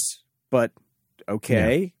process, but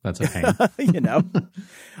okay. Yeah, that's a pain.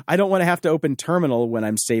 I don't want to have to open Terminal when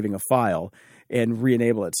I'm saving a file and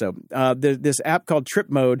re-enable it. So this app called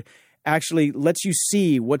Trip Mode actually lets you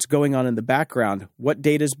see what's going on in the background, what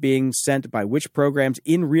data is being sent by which programs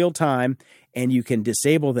in real time, and you can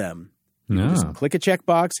disable them. You just click a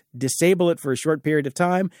checkbox, disable it for a short period of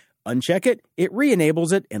time, uncheck it, it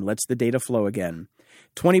re-enables it, and lets the data flow again.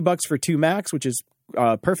 $20 for 2 Macs, which is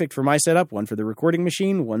perfect for my setup. One for the recording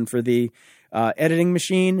machine, one for the editing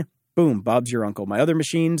machine. Boom, Bob's your uncle. My other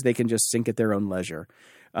machines, they can just sync at their own leisure.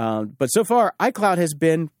 But so far, iCloud has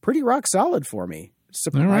been pretty rock solid for me,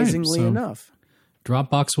 surprisingly enough.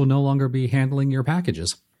 Dropbox will no longer be handling your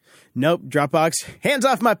packages. Nope, Dropbox. Hands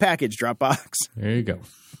off my package, Dropbox. There you go.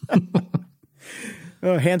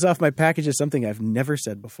 Oh, hands off my package is something I've never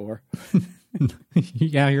said before.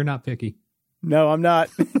 Yeah, you're not picky. No, I'm not.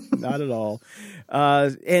 Not at all.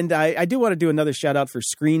 And I do want to do another shout out for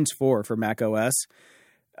Screens 4 for Mac OS.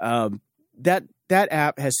 That that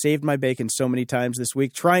app has saved my bacon so many times this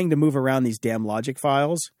week trying to move around these damn Logic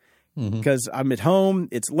files because I'm at home.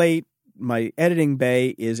 It's late. My editing bay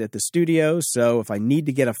is at the studio. So if I need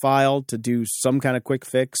to get a file to do some kind of quick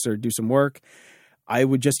fix or do some work, I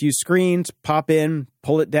would just use Screens, pop in,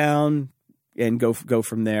 pull it down, and go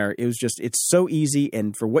from there. It's so easy.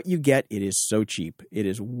 And for what you get, it is so cheap. It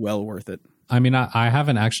is well worth it. I mean, I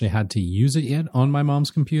haven't actually had to use it yet on my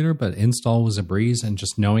mom's computer, but install was a breeze. And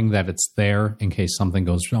just knowing that it's there in case something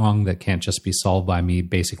goes wrong that can't just be solved by me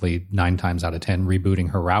basically 9 times out of 10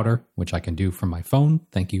 rebooting her router, which I can do from my phone.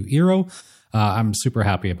 Thank you, Eero. I'm super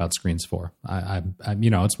happy about Screens 4. I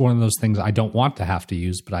it's one of those things I don't want to have to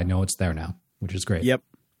use, but I know it's there now, which is great. Yep.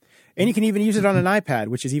 And you can even use it on an iPad,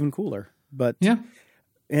 which is even cooler. But yeah.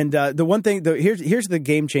 And the one thing, here's the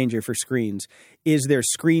game changer for Screens, is their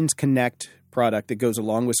Screens Connect product that goes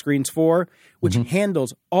along with Screens 4, which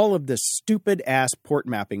handles all of the stupid ass port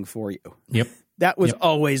mapping for you. Yep. That was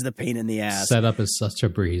always the pain in the ass. Setup is such a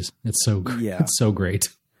breeze. It's so it's so great.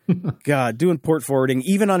 God, doing port forwarding,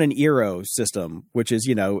 even on an Eero system, which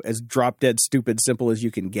is, as drop dead stupid simple as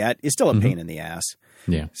you can get, is still a pain in the ass.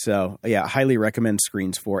 Yeah. So, yeah, highly recommend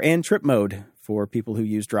Screens 4 and Trip Mode for people who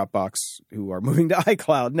use Dropbox who are moving to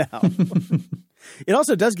iCloud now. It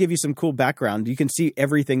also does give you some cool background. You can see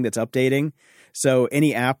everything that's updating. So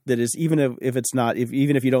any app that is, even if it's not,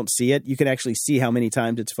 even if you don't see it, you can actually see how many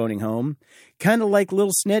times it's phoning home. Kind of like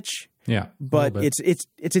Little Snitch. Yeah. But it's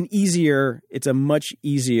a much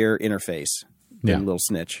easier interface than Little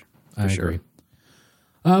Snitch. I agree.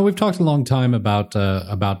 We've talked a long time about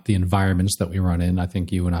the environments that we run in. I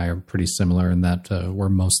think you and I are pretty similar in that we're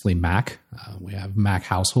mostly Mac. We have Mac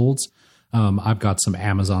households. I've got some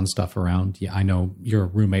Amazon stuff around. Yeah, I know your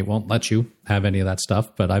roommate won't let you have any of that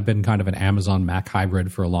stuff, but I've been kind of an Amazon Mac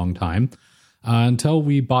hybrid for a long time until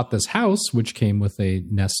we bought this house, which came with a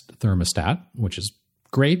Nest thermostat, which is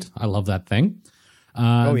great. I love that thing.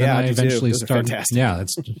 I eventually started. Fantastic. Yeah,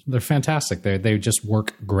 they're fantastic. They just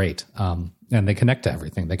work great, and they connect to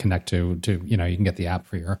everything. They connect to you can get the app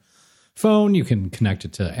for your phone. You can connect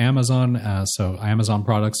it to Amazon, so Amazon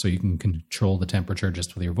products, so you can control the temperature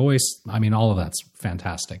just with your voice. I mean, all of that's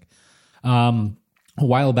fantastic. A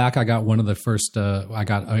while back, I got one of the first. I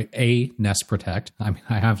got a Nest Protect. I mean,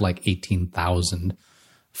 I have like 18,000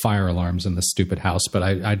 fire alarms in this stupid house, but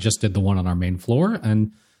I just did the one on our main floor,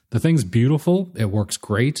 and the thing's beautiful. It works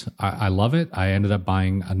great. I love it. I ended up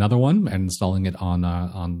buying another one and installing it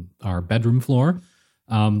on our bedroom floor.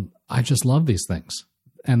 I just love these things.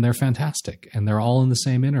 And they're fantastic, and they're all in the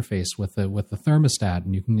same interface with the thermostat,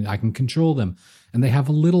 and I can control them. And they have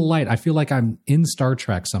a little light. I feel like I'm in Star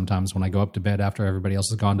Trek sometimes when I go up to bed after everybody else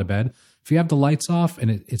has gone to bed. If you have the lights off,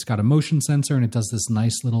 and it's got a motion sensor, and it does this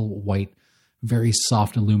nice little white, very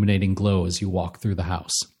soft illuminating glow as you walk through the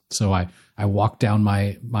house. So I walk down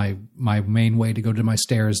my main way to go to my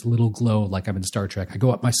stairs, little glow like I'm in Star Trek. I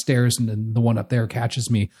go up my stairs and then the one up there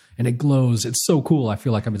catches me and it glows. It's so cool. I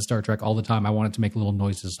feel like I'm in Star Trek all the time. I want it to make little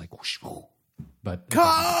noises like whoosh, whoosh, but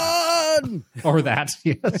Con! Or that,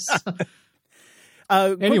 yes.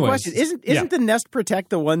 Quick question. Isn't the Nest Protect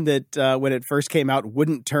the one that when it first came out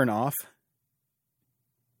wouldn't turn off?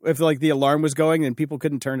 If like the alarm was going and people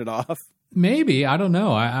couldn't turn it off? Maybe. I don't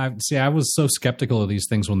know. I was so skeptical of these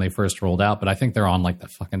things when they first rolled out, but I think they're on like the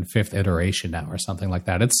fucking 5th iteration now or something like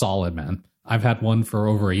that. It's solid, man. I've had one for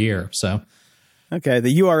over a year, so. Okay.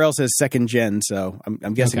 The URL says 2nd gen, so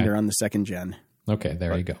I'm guessing they're on the 2nd gen. Okay,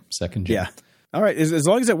 there you go. 2nd gen. Yeah. All right. As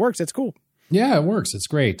long as it works, it's cool. Yeah, it works. It's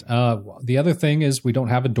great. The other thing is we don't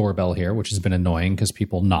have a doorbell here, which has been annoying because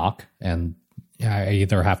people knock, and I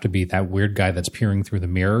either have to be that weird guy that's peering through the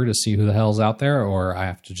mirror to see who the hell's out there, or I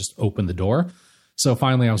have to just open the door. So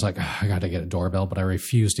finally I was like, I got to get a doorbell, but I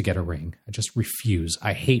refuse to get a Ring. I just refuse.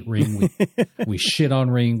 I hate Ring. We shit on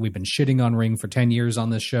Ring. We've been shitting on Ring for 10 years on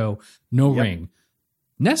this show. No Ring.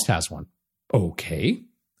 Nest has one. Okay,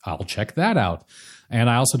 I'll check that out. And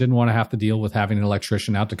I also didn't want to have to deal with having an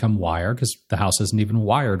electrician out to come wire because the house isn't even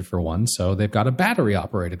wired for one. So they've got a battery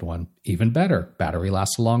operated one. Even better. Battery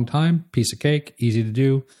lasts a long time. Piece of cake. Easy to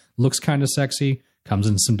do. Looks kind of sexy. Comes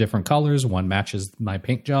in some different colors. One matches my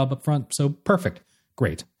paint job up front. So perfect.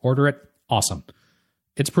 Great. Order it. Awesome.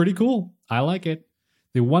 It's pretty cool. I like it.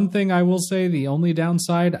 The one thing I will say, the only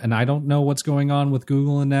downside, and I don't know what's going on with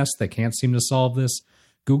Google and Nest. They can't seem to solve this.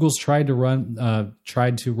 Google's tried to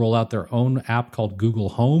roll out their own app called Google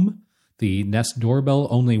Home. The Nest doorbell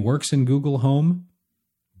only works in Google Home,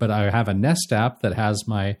 but I have a Nest app that has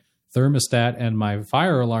my thermostat and my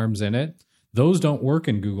fire alarms in it. Those don't work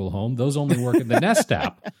in Google Home. Those only work in the Nest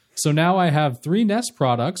app. So now I have 3 Nest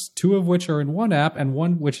products, 2 of which are in one app and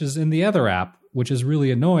 1 which is in the other app. which is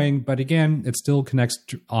really annoying. But again, it still connects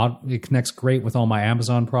great with all my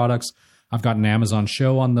Amazon products. I've got an Amazon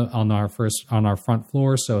Show on our front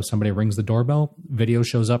floor. So if somebody rings the doorbell, video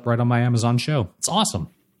shows up right on my Amazon Show. It's awesome.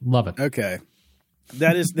 Love it. Okay.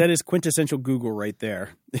 That is quintessential Google right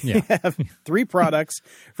there. Yeah. You have 3 products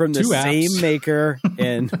from the 2 apps. same maker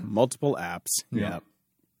and multiple apps. Yeah.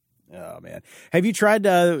 Oh, man. Have you tried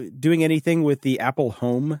doing anything with the Apple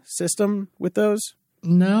Home system with those?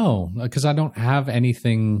 No, because I don't have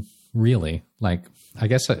anything really. Like, I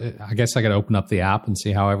guess I could open up the app and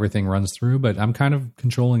see how everything runs through, but I'm kind of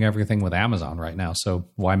controlling everything with Amazon right now. So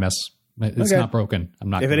why mess? It's not broken. I'm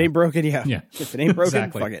not. If it ain't broken, yeah. If it ain't broken,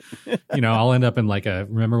 exactly. fuck it. I'll end up in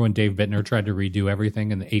remember when Dave Bittner tried to redo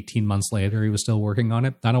everything and 18 months later he was still working on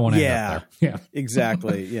it? I don't want to end up there. Yeah,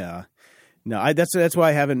 exactly. Yeah. No, that's why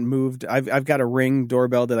I haven't moved. I've got a Ring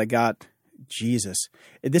doorbell that I got. Jesus,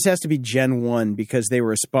 this has to be Gen 1 because they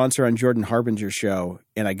were a sponsor on Jordan Harbinger's show,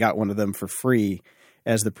 and I got one of them for free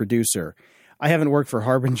as the producer. I haven't worked for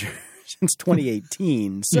Harbinger since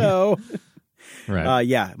 2018, so right.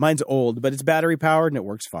 Yeah, mine's old, but it's battery powered and it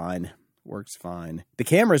works fine. The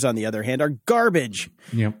cameras, on the other hand, are garbage.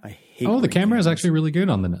 Yep. I hate. The camera is actually really good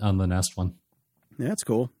on the Nest one. Yeah, that's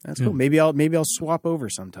cool. Cool. Maybe I'll swap over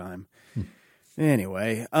sometime.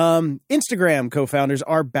 Anyway, Instagram co-founders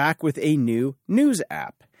are back with a new news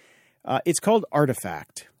app. It's called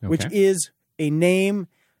Artifact, which is a name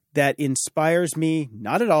that inspires me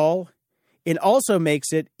not at all. It also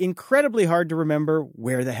makes it incredibly hard to remember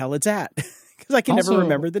where the hell it's at because I can never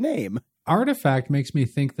remember the name. Artifact makes me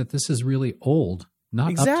think that this is really old,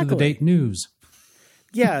 not up to the date news.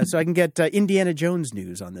 Yeah, so I can get Indiana Jones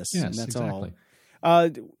news on this. Yes, and that's exactly. all.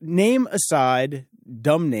 Name aside,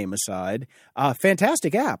 dumb name aside,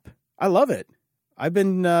 fantastic app. I love it. I've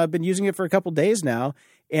been using it for a couple days now,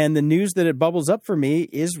 and the news that it bubbles up for me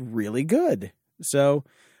is really good. So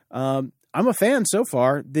I'm a fan so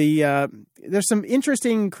far. There's some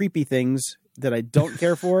interesting, creepy things that I don't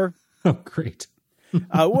care for. Oh, great.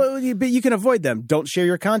 But you can avoid them. Don't share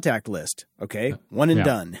your contact list. Okay, one and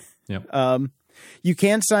done. Yep. You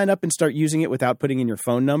can sign up and start using it without putting in your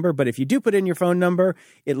phone number, but if you do put in your phone number,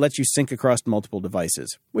 it lets you sync across multiple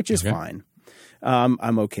devices, which is fine.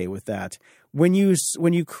 I'm okay with that. When you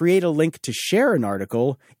create a link to share an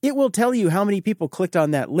article, it will tell you how many people clicked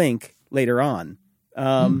on that link later on.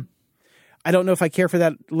 I don't know if I care for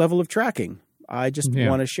that level of tracking. I just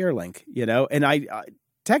want a share link, and I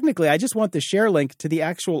technically I just want the share link to the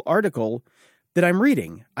actual article that I'm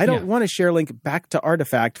reading. I don't want to share link back to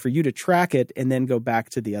Artifact for you to track it and then go back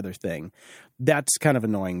to the other thing. That's kind of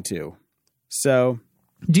annoying too. So,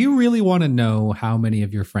 do you really want to know how many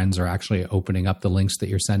of your friends are actually opening up the links that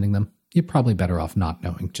you're sending them? You're probably better off not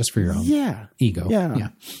knowing, just for your own ego.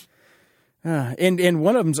 Yeah. And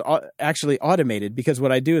one of them's actually automated because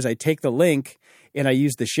what I do is I take the link and I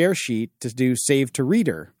use the share sheet to do save to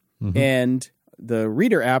reader. Mm-hmm. And the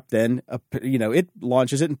reader app then, it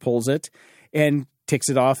launches it and pulls it and ticks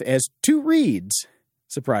it off as to reads,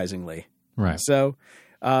 surprisingly. Right. So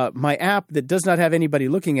my app that does not have anybody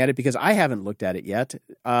looking at it because I haven't looked at it yet,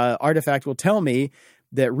 Artifact will tell me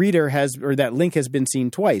that that link has been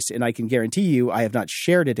seen twice, and I can guarantee you I have not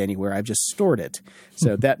shared it anywhere. I've just stored it.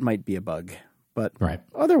 So that might be a bug. But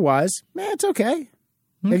otherwise, it's okay.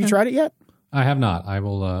 Have you tried it yet? I have not. I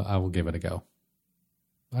will give it a go.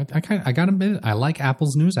 I got to admit, I like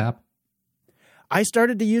Apple's news app. I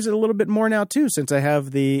started to use it a little bit more now too, since I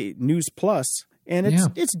have the News Plus, and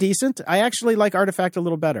it's decent. I actually like Artifact a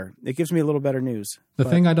little better. It gives me a little better news. The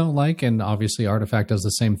thing I don't like, and obviously Artifact does the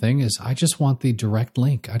same thing, is I just want the direct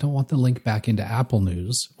link. I don't want the link back into Apple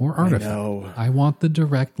News or Artifact. I want the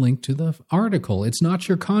direct link to the article. It's not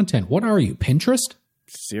your content. What are you, Pinterest?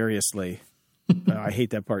 Seriously. I hate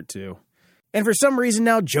that part too. And for some reason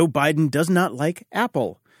now, Joe Biden does not like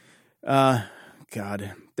Apple.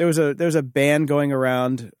 God, there was a ban going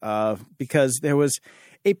around because there was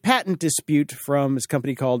a patent dispute from this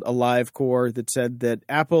company called AliveCore that said that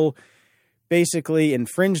Apple basically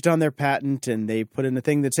infringed on their patent, and they put in a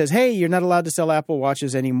thing that says, hey, you're not allowed to sell Apple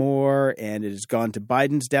Watches anymore, and it has gone to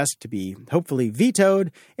Biden's desk to be hopefully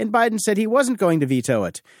vetoed, and Biden said he wasn't going to veto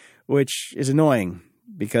it, which is annoying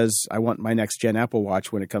because I want my next gen Apple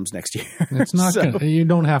Watch when it comes next year. It's not you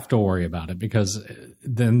don't have to worry about it because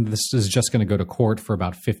then this is just going to go to court for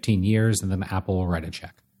about 15 years, and then Apple will write a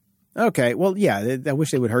check. Okay, well, yeah, I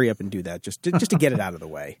wish they would hurry up and do that just to get it out of the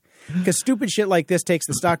way. Because stupid shit like this takes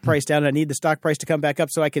the stock price down, and I need the stock price to come back up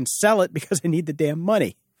so I can sell it because I need the damn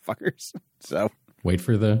money, fuckers. So wait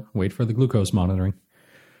for the glucose monitoring.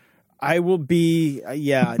 I will be,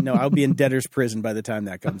 I'll be in debtor's prison by the time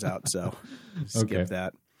that comes out. So skip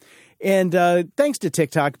that. And thanks to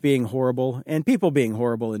TikTok being horrible and people being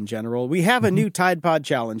horrible in general, we have a new Tide Pod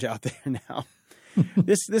challenge out there now.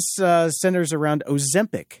 This centers around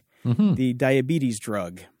Ozempic, the diabetes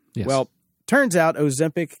drug. Yes. Well, turns out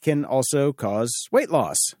Ozempic can also cause weight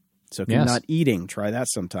loss. So can not eating. Try that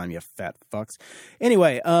sometime, you fat fucks.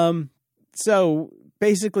 Anyway, so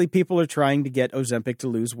basically people are trying to get Ozempic to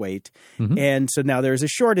lose weight. And so now there's a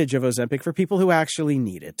shortage of Ozempic for people who actually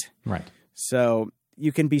need it. Right. So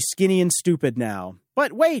you can be skinny and stupid now.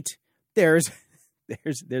 But wait, there's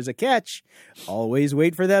a catch. Always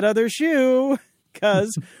wait for that other shoe.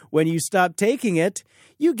 Because when you stop taking it,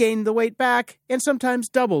 you gain the weight back and sometimes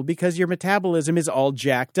double because your metabolism is all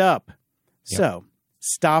jacked up. Yep. So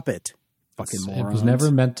stop it. Fucking morons. It was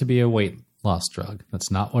never meant to be a weight loss drug.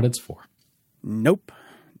 That's not what it's for. Nope.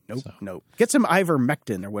 Get some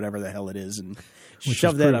ivermectin or whatever the hell it is and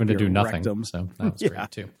shove that up to your do nothing. rectum. So that was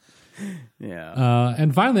great too. Yeah.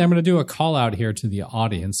 And finally, I'm going to do a call out here to the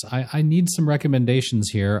audience. I need some recommendations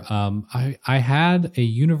here. I had a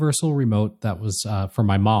universal remote that was for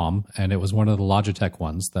my mom, and it was one of the Logitech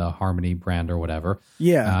ones, the Harmony brand or whatever.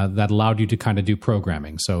 Yeah. That allowed you to kind of do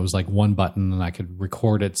programming. So it was like one button, and I could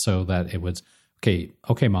record it so that it was,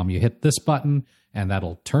 okay, Mom, you hit this button, and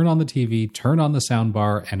that'll turn on the TV, turn on the sound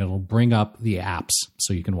bar, and it'll bring up the apps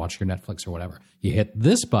so you can watch your Netflix or whatever. You hit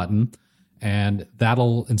this button, and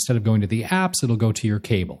that'll, instead of going to the apps, it'll go to your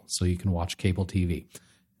cable so you can watch cable TV.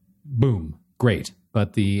 Boom. Great.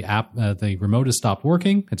 But the app, the remote has stopped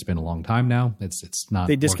working. It's been a long time now. It's not.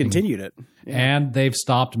 They discontinued working. it. Yeah. And they've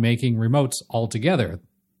stopped making remotes altogether.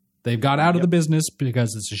 They've got out of the business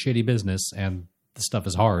because it's a shitty business and the stuff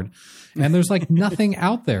is hard. And there's like nothing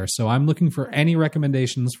out there. So I'm looking for any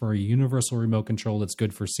recommendations for a universal remote control that's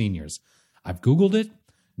good for seniors. I've Googled it.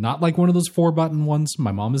 Not like one of those 4-button ones.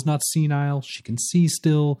 My mom is not senile. She can see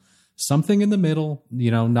still. Something in the middle.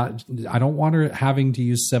 I don't want her having to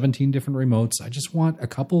use 17 different remotes. I just want a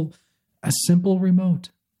simple remote.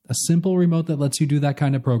 A simple remote that lets you do that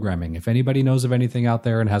kind of programming. If anybody knows of anything out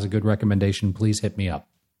there and has a good recommendation, please hit me up.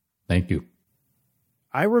 Thank you.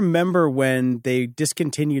 I remember when they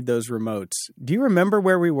discontinued those remotes. Do you remember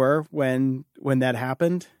where we were when that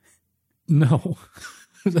happened? No.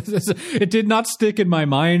 It did not stick in my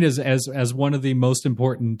mind as one of the most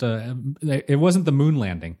important. It wasn't the moon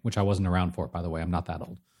landing, which I wasn't around for, by the way. I'm not that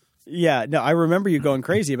old. Yeah, no, I remember you going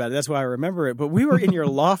crazy about it. That's why I remember it. But we were in your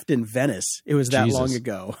loft in Venice. It was that long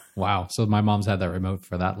ago. Wow. So my mom's had that remote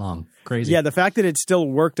for that long. Crazy. Yeah, the fact that it still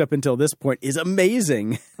worked up until this point is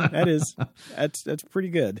amazing. That's pretty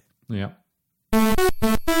good. Yeah.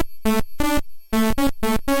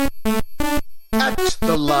 At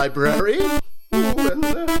the library.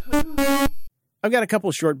 I've got a couple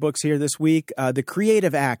short books here this week. The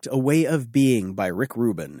Creative Act, A Way of Being by Rick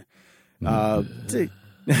Rubin. You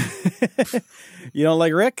don't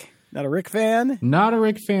like Rick? Not a Rick fan? Not a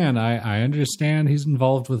Rick fan. I understand he's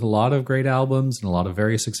involved with a lot of great albums and a lot of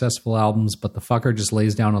very successful albums, but the fucker just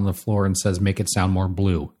lays down on the floor and says, make it sound more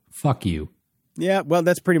blue. Fuck you. Yeah, well,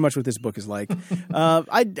 that's pretty much what this book is like.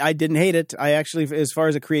 I didn't hate it. I actually, as far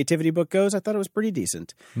as a creativity book goes, I thought it was pretty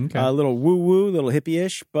decent. Okay. A little woo-woo, a little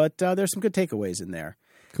hippie-ish, but there's some good takeaways in there.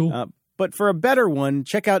 Cool. But for a better one,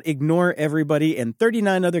 check out Ignore Everybody and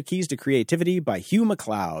 39 Other Keys to Creativity by Hugh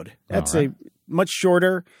MacLeod. That's a much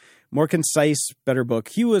shorter, more concise, better book.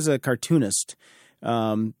 Hugh was a cartoonist,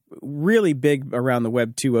 really big around the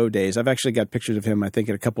Web 2.0 days. I've actually got pictures of him, I think,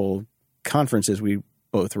 at a couple conferences we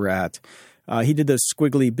both were at. He did those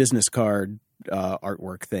squiggly business card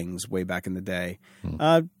artwork things way back in the day.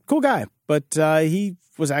 Cool guy, but he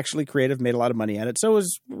was actually creative, made a lot of money at it. So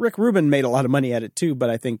was Rick Rubin, made a lot of money at it too, but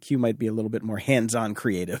I think Hugh might be a little bit more hands-on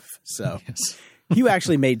creative. So Yes. Hugh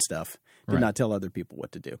actually made stuff, did not tell other people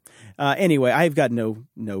what to do. Anyway, I've got no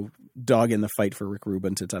dog in the fight for Rick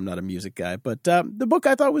Rubin since I'm not a music guy. But the book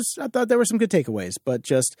I thought there were some good takeaways, but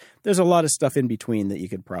just there's a lot of stuff in between that you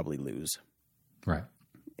could probably lose. Right.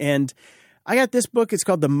 And I got this book. It's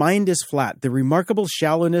called The Mind is Flat, The Remarkable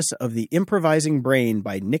Shallowness of the Improvising Brain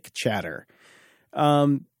by Nick Chatter.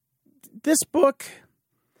 This book,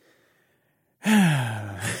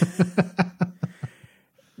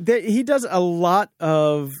 he does a lot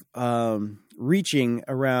of reaching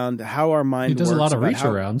around how our mind works. He does a lot of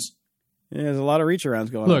reach-arounds. Yeah, there's a lot of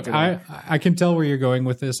reach-arounds going on. Look, I can tell where you're going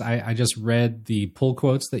with this. I just read the pull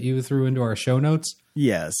quotes that you threw into our show notes.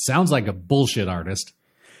 Yes. Sounds like a bullshit artist.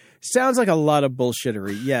 Sounds like a lot of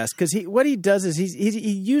bullshittery, yes. Because what he does is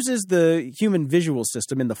he uses the human visual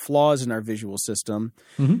system and the flaws in our visual system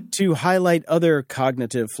to highlight other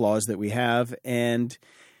cognitive flaws that we have and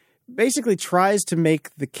basically tries to make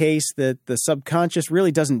the case that the subconscious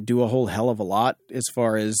really doesn't do a whole hell of a lot as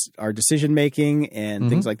far as our decision making and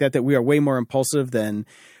things like that we are way more impulsive than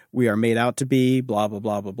we are made out to be, blah, blah,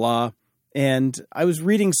 blah, blah, blah. And I was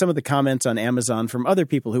reading some of the comments on Amazon from other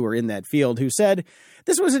people who were in that field who said,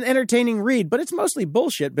 this was an entertaining read, but it's mostly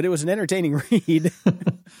bullshit, but it was an entertaining read.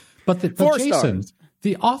 But Jason, stars.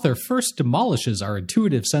 The author first demolishes our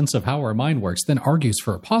intuitive sense of how our mind works, then argues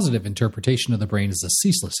for a positive interpretation of the brain as a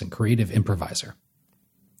ceaseless and creative improviser.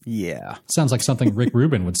 Yeah. Sounds like something Rick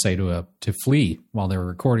Rubin would say to Flea while they were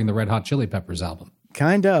recording the Red Hot Chili Peppers album.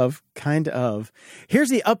 Kind of. Here's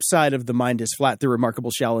the upside of The Mind is Flat, The Remarkable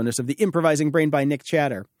Shallowness of the Improvising Brain by Nick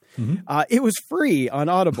Chatter. It was free on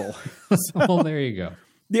Audible. Well, there you go.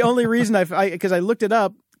 The only reason because I looked it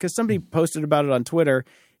up, because somebody posted about it on Twitter,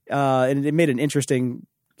 and it made an interesting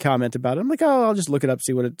comment about it. I'm like, oh, I'll just look it up,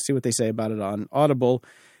 see what they say about it on Audible.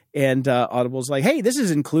 And Audible's like, hey, this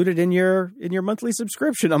is included in your monthly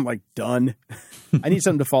subscription. I'm like, done. I need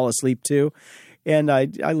something to fall asleep to. And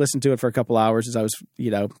I listened to it for a couple hours as I was,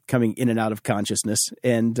 coming in and out of consciousness.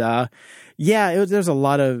 And there's a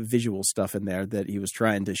lot of visual stuff in there that he was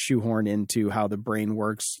trying to shoehorn into how the brain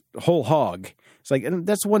works whole hog. It's like, and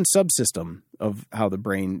that's one subsystem of how the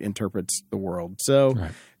brain interprets the world. So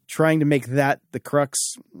trying to make that the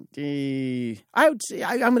crux, I'm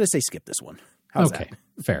going to say skip this one. How's that?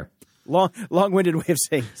 Fair. Long-winded way of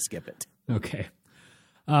saying skip it. Okay.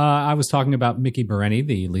 I was talking about Mickey Bereni,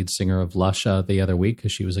 the lead singer of Lush, the other week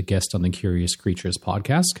because she was a guest on the Curious Creatures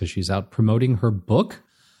podcast because she's out promoting her book.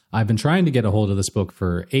 I've been trying to get a hold of this book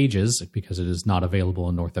for ages because it is not available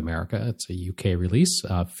in North America. It's a UK release.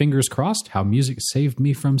 Fingers crossed, How Music Saved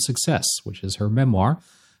Me from Success, which is her memoir.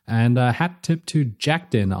 And hat tip to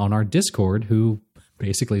Jackton on our Discord, who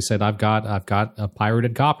basically said, I've got a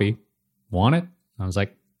pirated copy. Want it? I was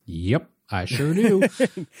like, yep, I sure do.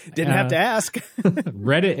 Didn't have to ask.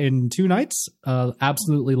 Read it in 2 nights.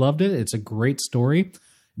 Absolutely loved it. It's a great story.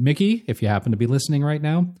 Mickey, if you happen to be listening right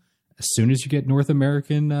now, as soon as you get North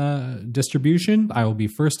American distribution, I will be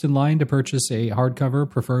first in line to purchase a hardcover,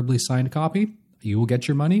 preferably signed copy. You will get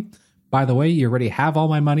your money. By the way, you already have all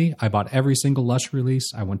my money. I bought every single Lush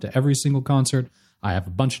release. I went to every single concert. I have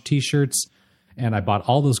a bunch of T-shirts. And I bought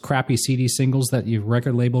all those crappy CD singles that your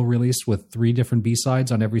record label released with 3 different B-sides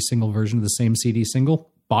on every single version of the same CD single.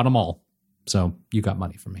 Bought them all. So you got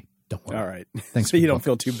money from me. Don't worry. All right. Thanks. So you don't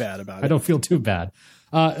feel too bad about it. I don't feel too bad.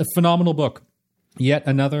 A phenomenal book. Yet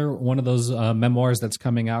another one of those memoirs that's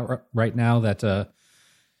coming out right now that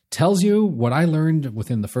tells you what I learned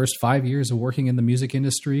within the first 5 years of working in the music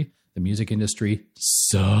industry. The music industry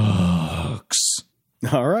sucks.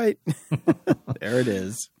 All right. There it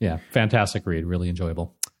is. Yeah. Fantastic read. Really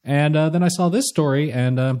enjoyable. And then I saw this story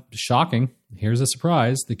and shocking. Here's a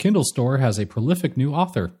surprise. The Kindle store has a prolific new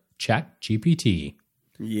author, ChatGPT.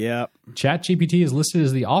 Yep. ChatGPT is listed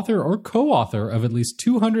as the author or co-author of at least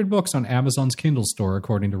 200 books on Amazon's Kindle store,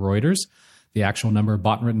 according to Reuters. The actual number of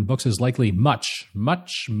bought and written books is likely much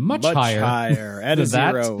higher. At a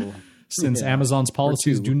zero. Since Amazon's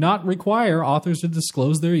policies do not require authors to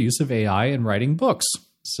disclose their use of AI in writing books.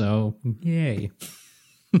 So, yay.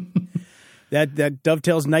 That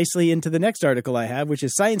dovetails nicely into the next article I have, which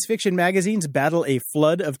is Science Fiction Magazines Battle a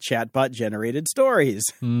Flood of Chatbot-Generated Stories.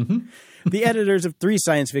 Mm-hmm. The editors of 3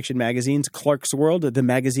 science fiction magazines, Clarkesworld, the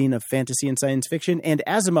magazine of fantasy and science fiction, and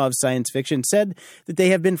Asimov's Science Fiction, said that they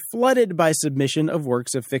have been flooded by submission of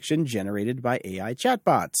works of fiction generated by AI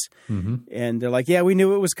chatbots. Mm-hmm. And they're like, yeah, we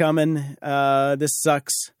knew it was coming. This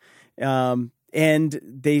sucks. And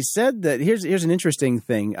they said that here's an interesting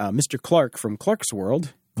thing. Mr. Clark from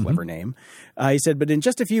Clarkesworld, clever name. He said, but in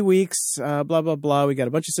just a few weeks, blah, blah, blah, we got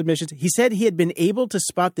a bunch of submissions. He said he had been able to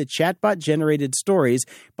spot the chatbot-generated stories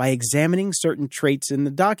by examining certain traits in the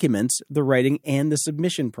documents, the writing, and the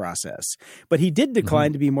submission process. But he did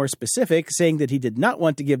decline to be more specific, saying that he did not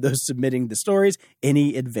want to give those submitting the stories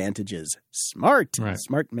any advantages. Smart.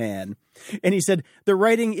 Smart man. And he said, the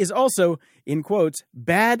writing is also, in quotes,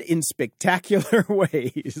 bad in spectacular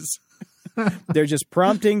ways. They're just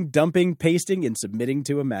prompting, dumping, pasting, and submitting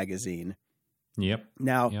to a magazine. Yep.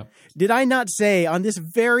 Now, did I not say on this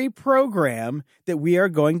very program that we are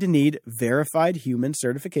going to need verified human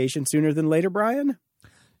certification sooner than later, Brian?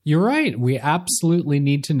 You're right. We absolutely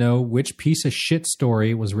need to know which piece of shit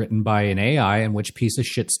story was written by an AI and which piece of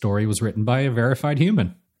shit story was written by a verified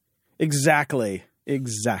human. Exactly. The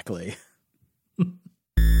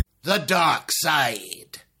Dark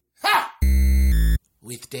Side. Ha!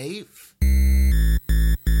 With Dave.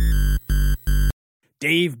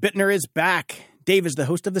 Dave Bittner is back. Dave is the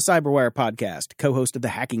host of the Cyberwire podcast, co-host of the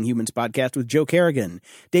Hacking Humans podcast with Joe Kerrigan.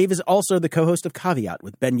 Dave is also the co-host of Caveat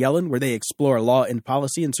with Ben Yellen, where they explore law and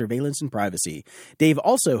policy and surveillance and privacy. Dave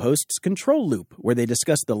also hosts Control Loop, where they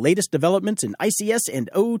discuss the latest developments in ICS and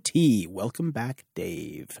OT. Welcome back,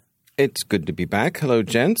 Dave. It's good to be back. Hello,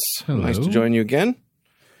 gents. Hello. Nice to join you again.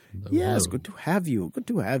 Yes, good to have you. Good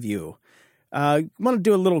to have you. I want to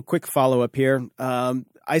do a little quick follow-up here.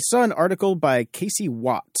 I saw an article by Casey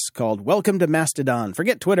Watts called Welcome to Mastodon.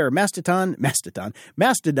 Forget Twitter. Mastodon has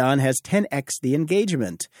 10x the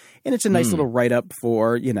engagement. And it's a nice little write-up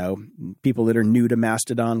for, people that are new to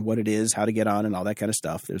Mastodon, what it is, how to get on, and all that kind of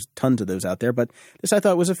stuff. There's tons of those out there, but this I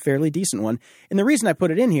thought was a fairly decent one. And the reason I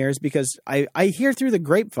put it in here is because I hear through the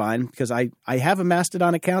grapevine, because I have a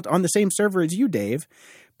Mastodon account on the same server as you, Dave,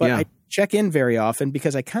 but I check in very often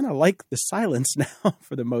because I kind of like the silence now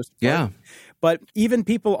for the most part. Yeah. But even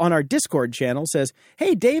people on our Discord channel says,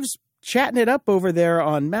 hey, Dave's chatting it up over there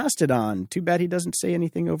on Mastodon. Too bad he doesn't say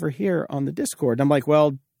anything over here on the Discord. And I'm like,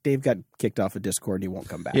 well, Dave got kicked off of Discord and he won't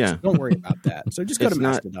come back. Yeah. So don't worry about that. So just go to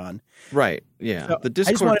Mastodon. Right. Yeah. So the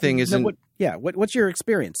Discord thing isn't. What's your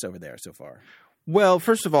experience over there so far? Well,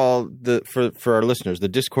 first of all, for our listeners, the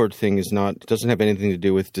Discord thing doesn't have anything to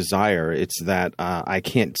do with desire. It's that I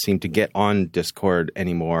can't seem to get on Discord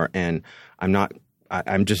anymore, and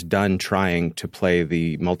I'm just done trying to play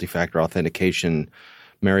the multi-factor authentication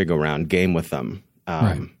merry-go-round game with them.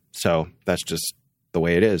 Right. So that's just the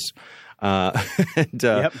way it is.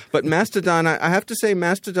 But Mastodon, I have to say,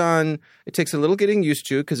 Mastodon, it takes a little getting used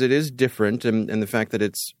to because it is different, and the fact that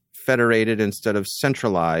it's federated instead of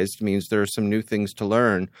centralized means there are some new things to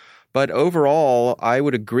learn. But overall, I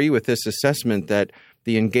would agree with this assessment that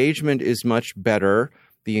the engagement is much better.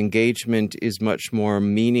 The engagement is much more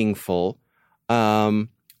meaningful. Other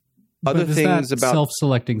things about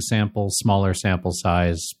self-selecting samples, smaller sample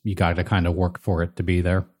size, you got to kind of work for it to be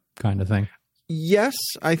there, kind of thing. Yes,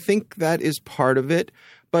 I think that is part of it.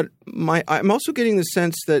 But I'm also getting the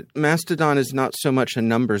sense that Mastodon is not so much a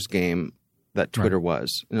numbers game that Twitter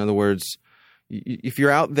was. In other words, if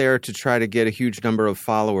you're out there to try to get a huge number of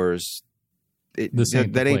followers, read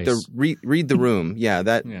the room.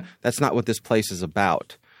 That's not what this place is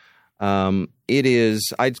about. It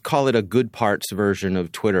is, I'd call it a good parts version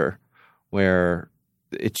of Twitter, where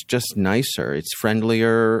it's just nicer, it's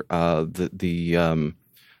friendlier. The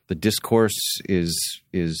discourse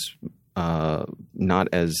is not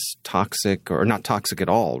as toxic, or not toxic at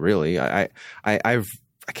all, really.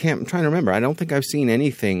 I'm trying to remember. I don't think I've seen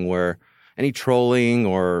anything where any trolling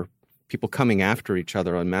or people coming after each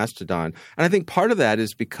other on Mastodon. And I think part of that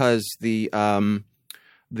is because the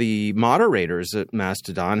moderators at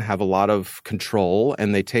Mastodon have a lot of control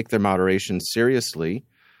and they take their moderation seriously.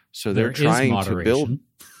 So they're trying to build.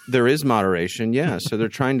 There is moderation, yeah. So they're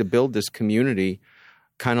trying to build this community,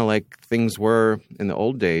 kind of like things were in the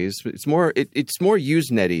old days. It's more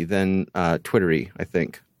Usenet-y than Twitter-y, I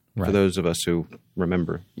think. Right. For those of us who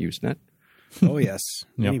remember Usenet. Oh, yes.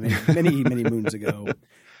 Many moons ago.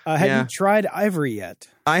 Have you tried Ivory yet?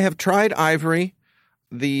 I have tried Ivory,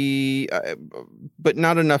 but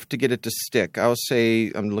not enough to get it to stick. I'll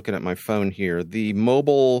say, I'm looking at my phone here. The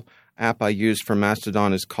mobile app I use for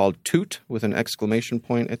Mastodon is called Toot with an exclamation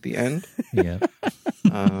point at the end. Yeah.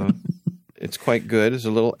 It's quite good. There's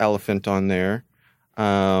a little elephant on there.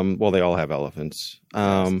 Well, they all have elephants.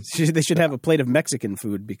 They should have a plate of Mexican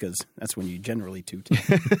food because that's when you generally toot.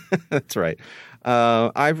 That's right.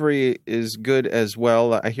 Ivory is good as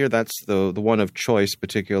well. I hear that's the one of choice,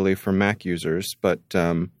 particularly for Mac users. But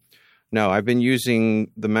no, I've been using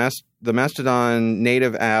the Mastodon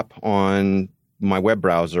native app on my web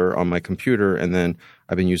browser on my computer, and then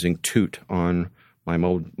I've been using Toot on my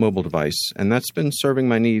mobile device, and that's been serving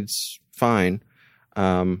my needs fine.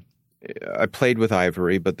 I played with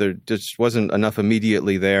Ivory, but there just wasn't enough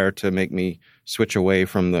immediately there to make me switch away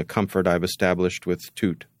from the comfort I've established with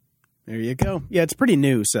Toot. There you go. Yeah, it's pretty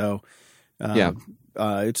new, so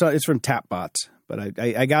it's from Tapbots, but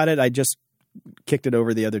I got it. I just kicked it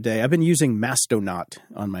over the other day. I've been using Mastonaut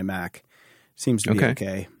on my Mac. Seems to be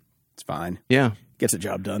okay. It's fine. Yeah. Gets the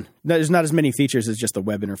job done. There's not as many features as just the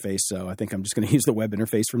web interface, so I think I'm just going to use the web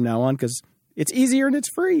interface from now on because it's easier and it's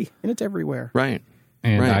free and it's everywhere. Right.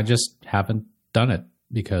 And I just haven't done it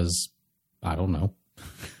because I don't know.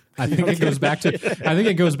 I think it goes back to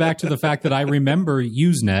the fact that I remember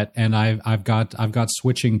Usenet and I've got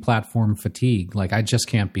switching platform fatigue. Like I just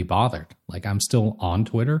can't be bothered. Like I'm still on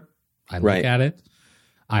Twitter. I look at it.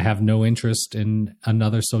 I have no interest in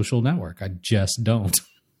another social network. I just don't.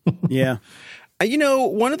 Yeah.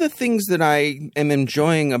 One of the things that I am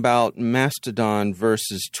enjoying about Mastodon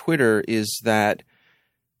versus Twitter is that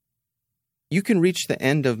you can reach the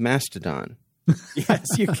end of Mastodon. Yes,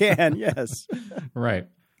 you can. Yes. Right.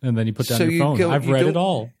 And then you put down So your you phone. go- I've you read don't- it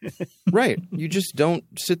all. Right. You just don't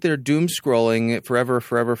sit there doom scrolling it forever.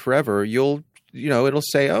 It'll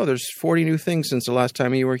say, oh, there's 40 new things since the last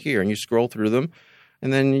time you were here. And you scroll through them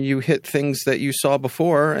and then you hit things that you saw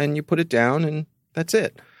before and you put it down and that's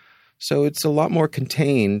it. So it's a lot more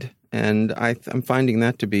contained. And I'm finding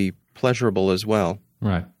that to be pleasurable as well.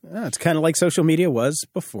 Right. It's kind of like social media was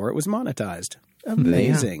before it was monetized.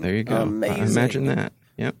 Amazing. Yeah, there you go. Amazing. Imagine that.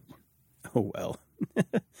 Yep. Oh, well.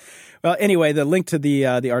 Well, anyway, the link to the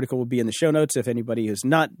article will be in the show notes if anybody who's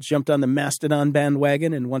not jumped on the Mastodon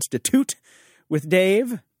bandwagon and wants to toot with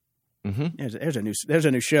Dave. Mm-hmm. There's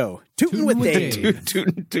a new show. Tootin' with Dave.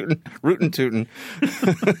 Tootin', rootin' tootin'.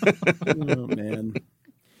 Oh, man.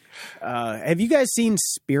 Have you guys seen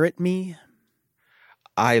Spirit Me?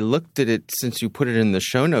 I looked at it since you put it in the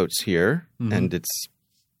show notes here, and it's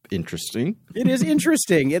interesting. It is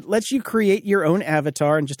interesting. It lets you create your own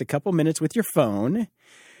avatar in just a couple minutes with your phone,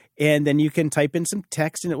 and then you can type in some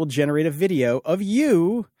text, and it will generate a video of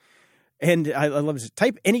you. And I love this.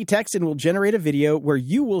 Type any text, and it will generate a video where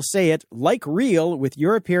you will say it like real with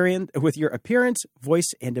your appearance,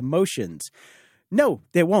 voice, and emotions. No,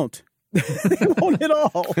 they won't. They won't at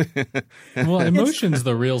all. Well, emotion's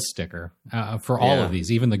the real sticker for all Yeah. of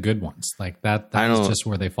these, even the good ones. Like that is just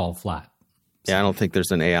where they fall flat. Yeah, I don't think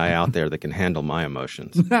there's an AI out there that can handle my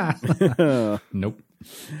emotions. Nope.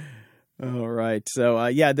 All right.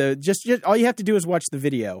 So just all you have to do is watch the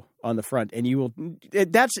video on the front, and you will.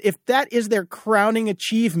 If that is their crowning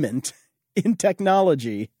achievement in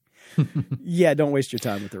technology. Yeah, don't waste your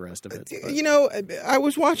time with the rest of it. But. You know, I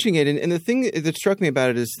was watching it, and the thing that struck me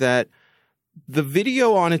about it is that the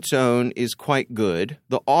video on its own is quite good.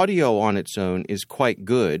 The audio on its own is quite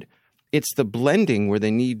good. It's the blending where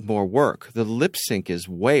they need more work. The lip sync is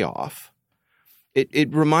way off.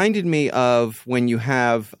 It reminded me of when you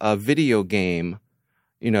have a video game,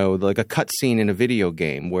 like a cutscene in a video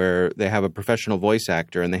game where they have a professional voice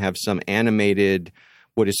actor and they have some animated,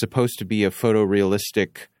 what is supposed to be a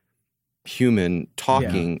photorealistic human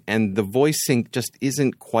talking, and the voice sync just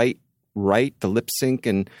isn't quite right, the lip sync,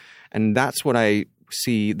 and that's what I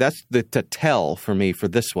see. That's the tell for me for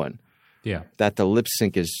this one. Yeah. That the lip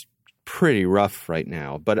sync is pretty rough right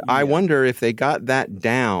now. But I wonder if they got that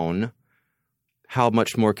down, how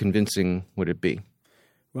much more convincing would it be?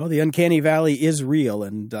 Well, the uncanny valley is real,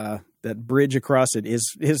 and that bridge across it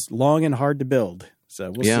is long and hard to build.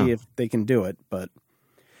 So we'll see if they can do it. But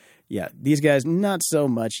yeah, these guys, not so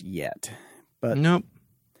much yet. But nope.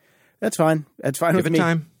 That's fine. That's fine Give with it me.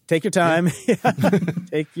 time. Take your time.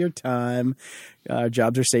 Take your time. Our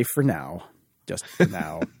jobs are safe for now. Just for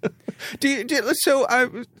now.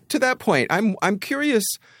 So to that point, I'm curious,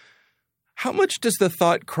 how much does the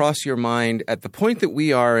thought cross your mind at the point that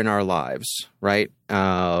we are in our lives, right?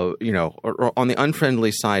 Or on the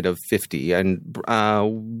unfriendly side of 50. And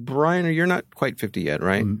Brian, you're not quite 50 yet,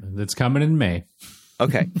 right? It's coming in May.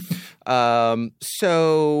 Okay.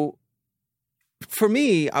 So for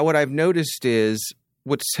me, what I've noticed is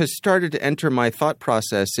what has started to enter my thought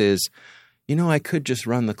process is, I could just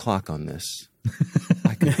run the clock on this.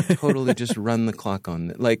 I could totally just run the clock on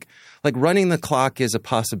it. Like running the clock is a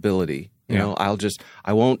possibility. You know,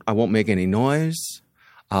 I won't make any noise.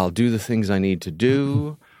 I'll do the things I need to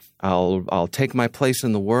do. I'll take my place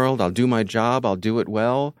in the world. I'll do my job. I'll do it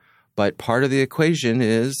well. But part of the equation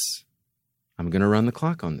is I'm going to run the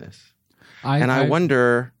clock on this. I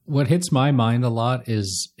wonder. What hits my mind a lot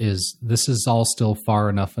is this is all still far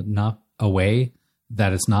enough away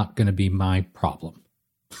that it's not going to be my problem.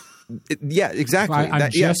 Yeah, exactly. I'm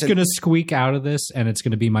just going to squeak out of this, and it's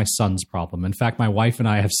going to be my son's problem. In fact, my wife and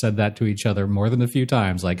I have said that to each other more than a few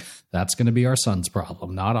times. Like, that's going to be our son's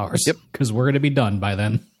problem, not ours. Yep. Because we're going to be done by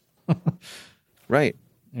then. Right.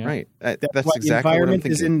 Yeah. Right. That's the exactly what I'm environment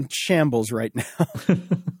thinking. is in shambles right now.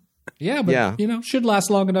 Yeah, but should last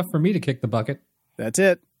long enough for me to kick the bucket. That's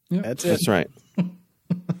it. Yep. That's it. That's right.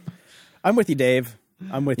 I'm with you, Dave.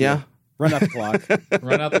 I'm with you. Run out the clock.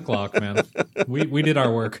 Run out the clock, man. We did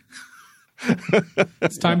our work.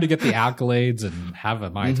 It's time to get the accolades and have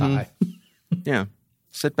a Mai Tai. Yeah.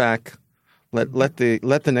 Sit back. Let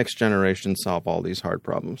the next generation solve all these hard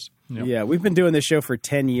problems. Yep. Yeah, we've been doing this show for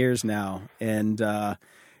 10 years now, and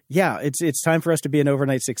it's time for us to be an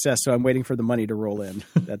overnight success. So I'm waiting for the money to roll in.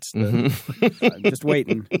 That's I'm just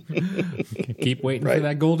waiting. Keep waiting for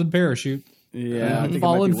that golden parachute. Yeah, I think it might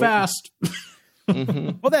falling be waiting. fast.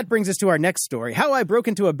 Well, that brings us to our next story: how I broke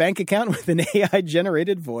into a bank account with an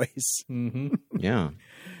AI-generated voice. Yeah.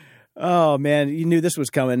 Oh man, you knew this was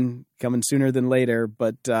coming sooner than later.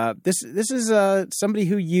 But this is somebody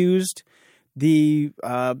who used the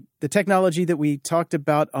technology that we talked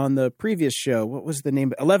about on the previous show. What was the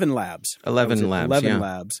name? 11 Labs. 11 Labs. 11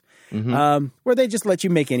 Labs. Mm-hmm. Where they just let you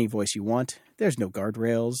make any voice you want. There's no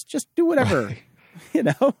guardrails. Just do whatever. You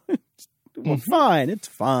know. Well, fine. It's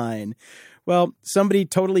fine. Well, somebody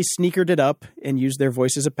totally sneakered it up and used their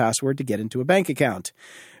voice as a password to get into a bank account,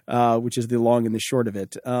 which is the long and the short of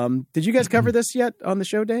it. Did you guys cover this yet on the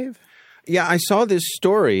show, Dave? Yeah, I saw this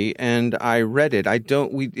story and I read it.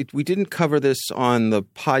 We didn't cover this on the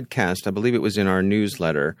podcast. I believe it was in our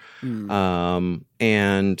newsletter.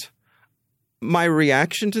 And my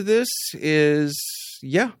reaction to this is,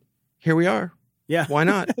 yeah, here we are. Yeah. Why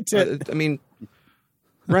not? That's it. I mean,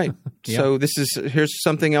 right. Yeah. So here's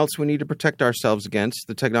something else we need to protect ourselves against.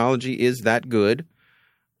 The technology is that good,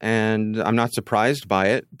 and I'm not surprised by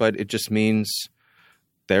it, but it just means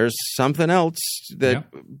there's something else that,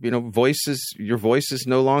 your voice is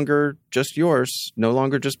no longer just yours, no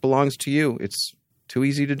longer just belongs to you. It's too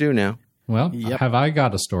easy to do now. Well, have I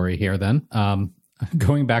got a story here then?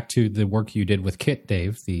 Going back to the work you did with Kit,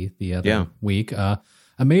 Dave, the other week, a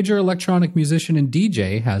major electronic musician and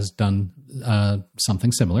DJ has done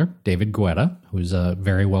something similar. David Guetta, who's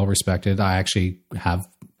very well respected. I actually have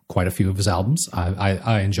quite a few of his albums.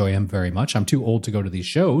 I enjoy him very much. I'm too old to go to these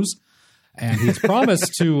shows. And he's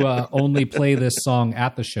promised to only play this song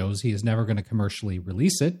at the shows. He is never going to commercially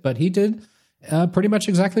release it, but he did pretty much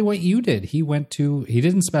exactly what you did. He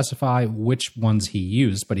didn't specify which ones he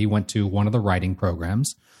used, but he went to one of the writing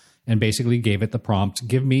programs and basically gave it the prompt,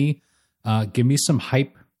 give me some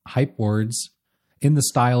hype words in the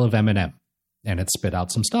style of Eminem. And it spit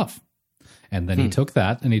out some stuff. And then he took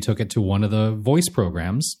that and he took it to one of the voice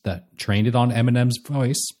programs that trained it on Eminem's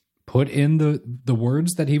voice, put in the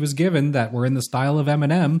words that he was given that were in the style of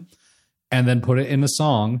Eminem, and then put it in the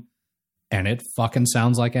song, and it fucking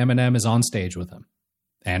sounds like Eminem is on stage with him.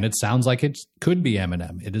 And it sounds like it could be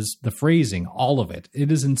Eminem. It is the phrasing, all of it.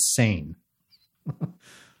 It is insane.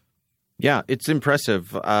 Yeah, it's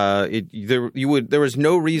impressive. There was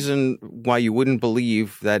no reason why you wouldn't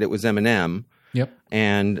believe that it was Eminem. Yep.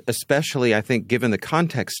 And especially, I think, given the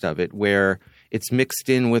context of it, where it's mixed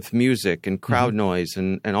in with music and crowd noise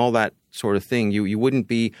and all that sort of thing, you wouldn't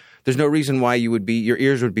be. There's no reason why your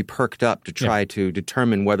ears would be perked up to try to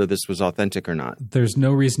determine whether this was authentic or not. There's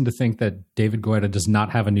no reason to think that David Guetta does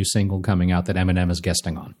not have a new single coming out that Eminem is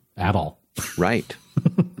guesting on at all. Right.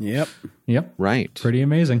 Yep. Right. Pretty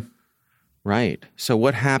amazing. Right. So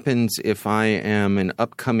what happens if I am an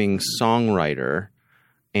upcoming songwriter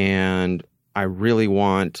and I really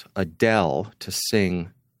want Adele to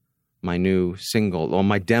sing my new single or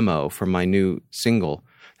my demo for my new single?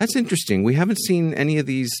 That's interesting. We haven't seen any of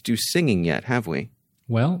these do singing yet, have we?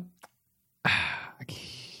 Well,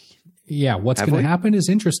 yeah, what's going to happen is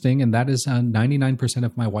interesting, and that is 99%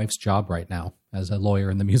 of my wife's job right now as a lawyer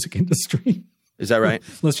in the music industry. Is that right?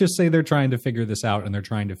 Let's just say they're trying to figure this out, and they're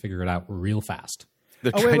trying to figure it out real fast.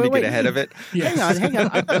 They're trying to get ahead of it? Yes. Hang on.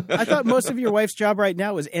 I thought most of your wife's job right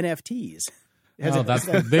now was NFTs.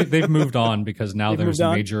 They've moved on because now there's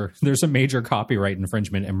a major copyright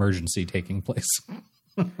infringement emergency taking place.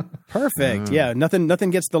 Perfect. Yeah, nothing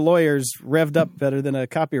gets the lawyers revved up better than a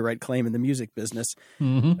copyright claim in the music business.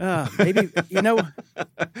 Maybe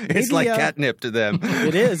it's like catnip to them.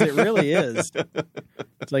 It is. It really is.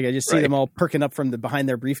 It's like I just see them all perking up from behind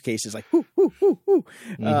their briefcases, like whoo, whoo, whoo,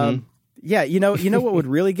 whoo. Yeah, you know what would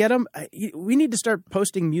really get them? We need to start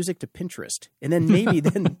posting music to Pinterest, and then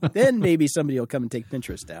maybe somebody will come and take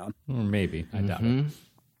Pinterest down. Maybe. I doubt it.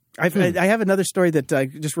 I have another story that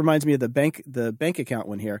just reminds me of the bank account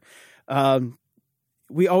one here.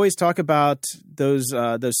 We always talk about those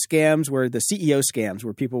scams where the CEO scams,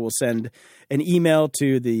 where people will send an email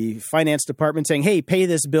to the finance department saying, "Hey, pay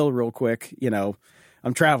this bill real quick.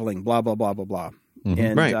 I'm traveling. Blah blah blah blah blah."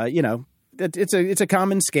 And it's a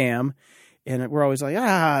common scam. And we're always like,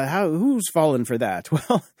 who's fallen for that?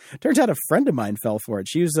 Well, turns out a friend of mine fell for it.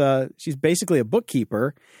 She's basically a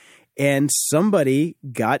bookkeeper, and somebody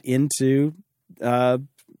got into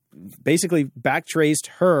basically backtraced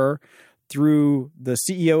her through the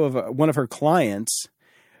CEO of one of her clients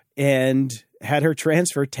and had her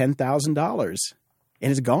transfer $10,000,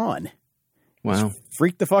 and it's gone. Wow. It's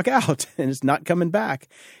freaked the fuck out, and it's not coming back.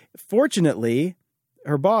 Fortunately,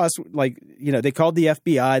 her boss, they called the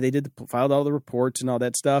FBI. They filed all the reports and all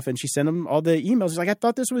that stuff. And she sent him all the emails. She's like, I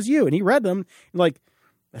thought this was you. And he read them. Like,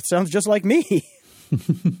 that sounds just like me.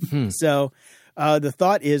 So the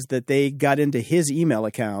thought is that they got into his email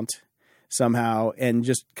account somehow and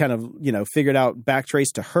just kind of, figured out,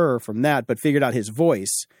 backtraced to her from that, but figured out his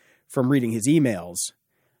voice from reading his emails.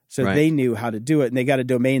 So they knew how to do it. And they got a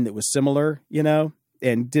domain that was similar,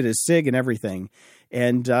 and did a SIG and everything,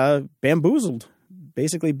 and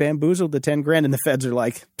basically bamboozled the $10,000. And the feds are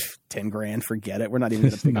like, $10,000, forget it. We're not even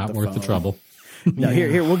going to pick up the phone. Not worth the trouble. No,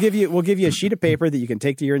 here we'll give you a sheet of paper that you can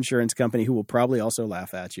take to your insurance company, who will probably also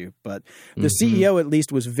laugh at you. But the CEO at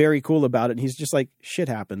least was very cool about it. And he's just like, shit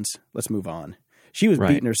happens. Let's move on. She was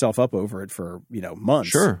beating herself up over it for, months.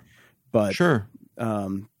 Sure. But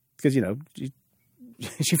because,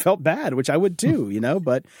 she felt bad, which I would too,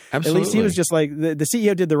 but Absolutely. At least he was just like, the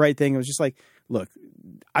CEO did the right thing. It was just like, look,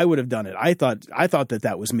 I would have done it. I thought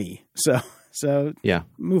that was me. So yeah,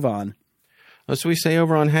 move on. As we say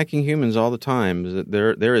over on Hacking Humans all the time, is that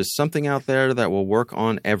there is something out there that will work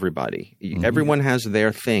on everybody. Everyone has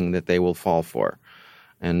their thing that they will fall for.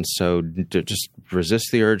 And so just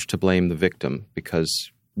resist the urge to blame the victim,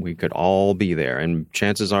 because we could all be there. And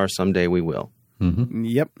chances are someday we will. Mm-hmm.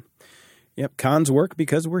 Yep. Cons work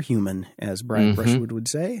because we're human, as Brian Brushwood would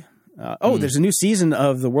say. There's a new season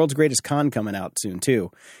of The World's Greatest Con coming out soon,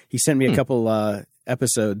 too. He sent me a couple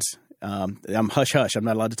episodes. I'm hush-hush. I'm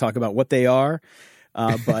not allowed to talk about what they are,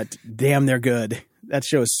 but damn, they're good. That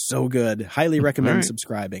show is so good. Highly recommend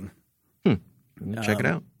subscribing. Check it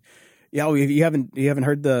out. Yeah, you haven't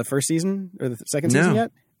heard the first season or the second season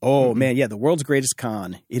yet? Oh, man, yeah, The World's Greatest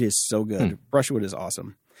Con. It is so good. Brushwood is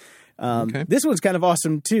awesome. This one's kind of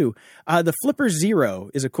awesome, too. The Flipper Zero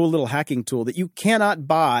is a cool little hacking tool that you cannot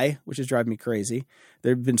buy, which is driving me crazy.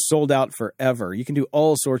 They've been sold out forever. You can do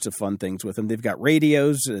all sorts of fun things with them. They've got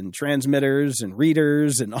radios and transmitters and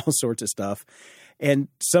readers and all sorts of stuff. And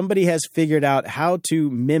somebody has figured out how to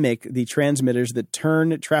mimic the transmitters that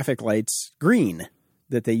turn traffic lights green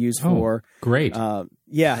that they use for. Great.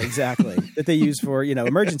 Yeah, exactly. That they use for,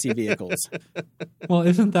 emergency vehicles. Well,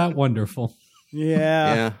 isn't that wonderful?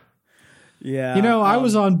 Yeah. Yeah. I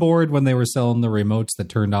was on board when they were selling the remotes that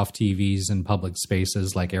turned off TVs in public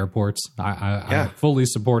spaces like airports. I fully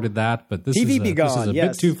supported that, but this TV is be gone, a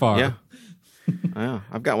bit too far. Yeah. Yeah,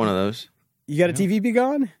 I've got one of those. You got a TV be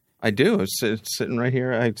gone? I do. It's sitting right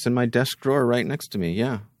here. It's in my desk drawer right next to me.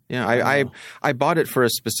 Yeah. Yeah. I bought it for a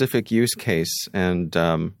specific use case, and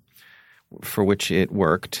for which it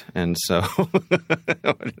worked, and so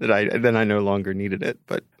then I no longer needed it.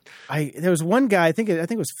 But there was one guy, I think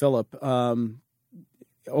it was Philip,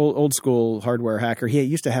 old school hardware hacker. He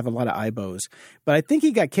used to have a lot of IBOs, but I think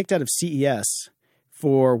he got kicked out of CES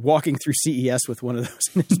for walking through CES with one of those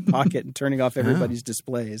in his pocket and turning off everybody's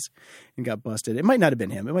displays, and got busted. It might not have been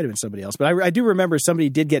him. It might have been somebody else. But I do remember somebody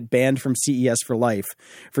did get banned from CES for life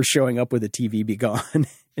for showing up with a TV be gone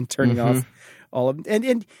and turning off all of them.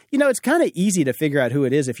 And it's kind of easy to figure out who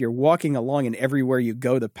it is if you're walking along and everywhere you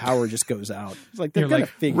go, the power just goes out. It's like they're going to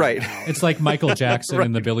figure it out. It's like Michael Jackson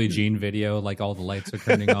in the Billie Jean video, like all the lights are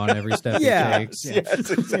turning on every step he takes. Yes,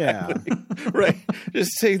 exactly. Right.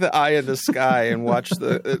 Just take the eye in the sky and watch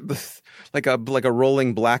the like a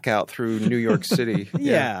rolling blackout through New York City.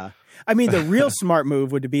 Yeah. I mean, the real smart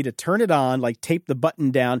move would be to turn it on, like tape the button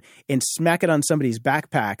down and smack it on somebody's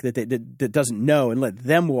backpack that doesn't know, and let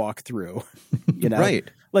them walk through, Right.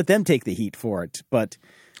 Let them take the heat for it. But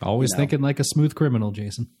always thinking like a smooth criminal,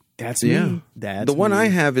 Jason. That's me. That's the one me. I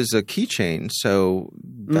have is a keychain, so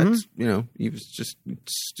that's you just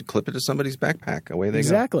clip it to somebody's backpack. Away they go.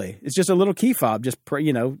 Exactly. It's just a little key fob. Just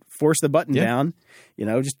force the button down.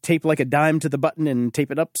 Just tape like a dime to the button and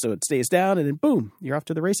tape it up so it stays down, and then boom, you're off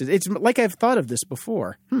to the races. It's like I've thought of this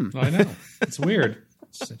before. I know. It's weird.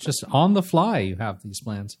 It's just on the fly. You have these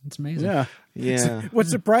plans. It's amazing. Yeah.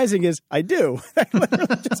 What's surprising is I do. I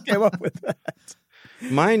literally just came up with that.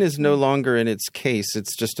 Mine is no longer in its case.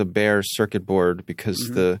 It's just a bare circuit board because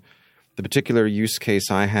the particular use case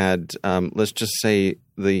I had, let's just say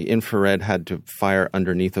the infrared had to fire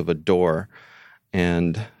underneath of a door.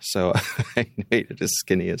 And so I made it as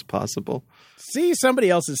skinny as possible. See, somebody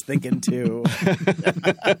else is thinking too.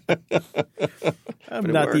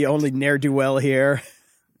 I'm not the only ne'er-do-well here.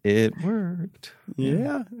 It worked.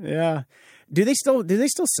 Yeah. Do they still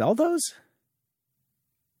sell those?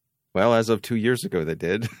 Well, as of 2 years ago, they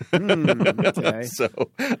did. Okay. So,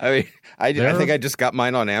 I think I just got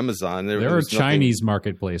mine on Amazon. There are Chinese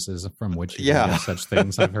marketplaces from which you can get such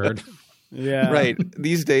things, I've heard. Yeah. Right.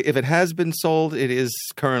 These days, if it has been sold, it is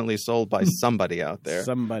currently sold by somebody out there.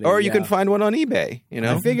 Or you can find one on eBay,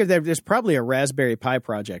 I figured there's probably a Raspberry Pi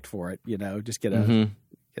project for it, just get a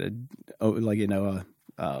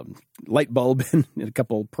light bulb and a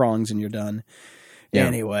couple prongs and you're done. Yeah.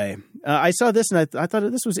 Anyway, I saw this and I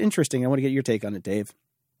thought this was interesting. I want to get your take on it, Dave.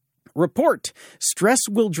 Report: stress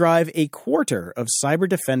will drive a quarter of cyber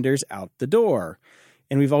defenders out the door.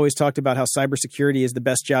 And we've always talked about how cybersecurity is the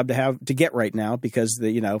best job to get right now because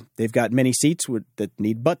they've got many seats that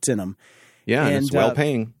need butts in them. Yeah, and it's well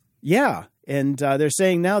paying. Yeah, and they're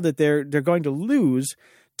saying now that they're going to lose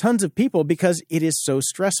tons of people because it is so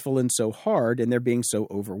stressful and so hard, and they're being so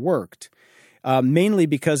overworked. Mainly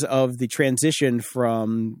because of the transition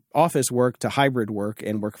from office work to hybrid work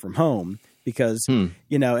and work from home. Because and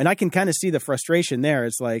I can kind of see the frustration there.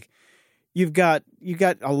 It's like you've got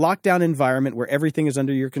a lockdown environment where everything is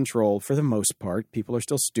under your control for the most part. People are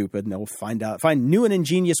still stupid, and they'll find new and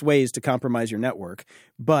ingenious ways to compromise your network.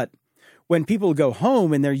 But when people go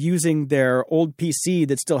home and they're using their old PC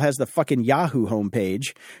that still has the fucking Yahoo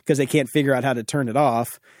homepage because they can't figure out how to turn it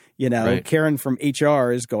off, right. Karen from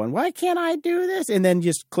HR is going, why can't I do this? And then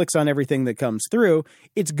just clicks on everything that comes through.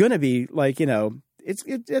 It's going to be like,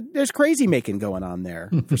 there's crazy making going on there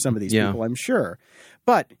for some of these people, I'm sure.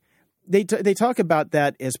 But they talk about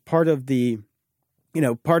that as part of the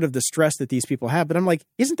stress that these people have. But I'm like,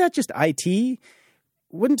 isn't that just IT?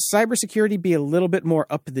 Wouldn't cybersecurity be a little bit more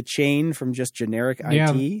up the chain from just generic IT?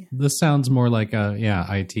 Yeah, this sounds more like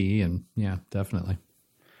IT, and definitely.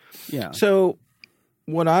 Yeah. So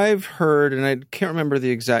what I've heard, and I can't remember the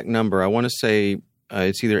exact number, I want to say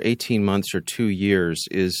it's either 18 months or 2 years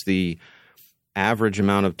is the average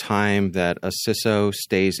amount of time that a CISO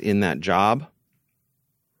stays in that job.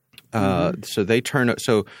 So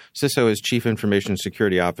CISO is Chief Information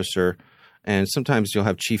Security Officer. And sometimes you'll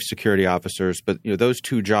have chief security officers, but those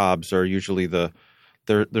two jobs are usually they're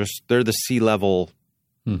the C-level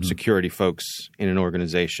security folks in an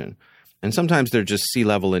organization. And sometimes they're just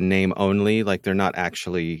C-level in name only, like they're not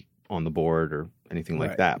actually on the board or anything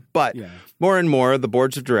like that. But more and more, the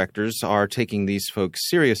boards of directors are taking these folks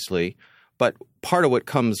seriously. But part of what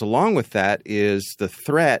comes along with that is the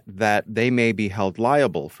threat that they may be held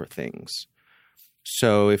liable for things.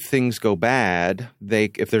 So if things go bad,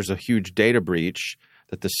 if there's a huge data breach,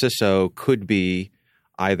 that the CISO could be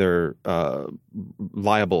either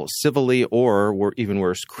liable civilly or even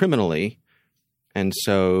worse, criminally. And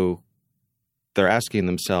so they're asking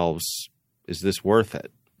themselves, is this worth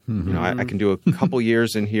it? I can do a couple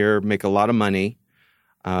years in here, make a lot of money,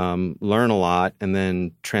 learn a lot, and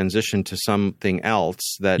then transition to something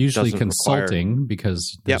else that usually doesn't consulting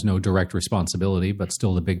because there's no direct responsibility, but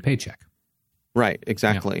still the big paycheck. Right,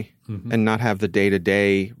 exactly. Yeah. And not have the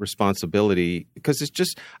day-to-day responsibility because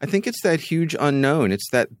I think it's that huge unknown. It's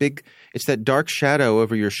that dark shadow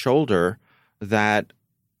over your shoulder that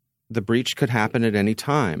the breach could happen at any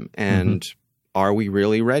time. And are we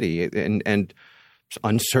really ready? And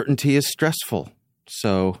uncertainty is stressful.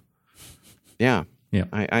 So, I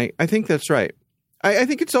think that's right. I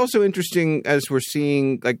think it's also interesting as we're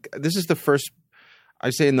seeing, like, this is the first,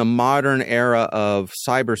 I say in the modern era of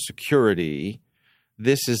cybersecurity,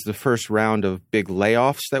 this is the first round of big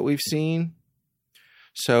layoffs that we've seen.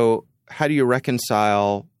 So how do you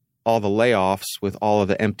reconcile all the layoffs with all of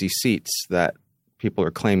the empty seats that people are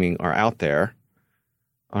claiming are out there?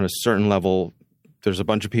 On a certain level, there's a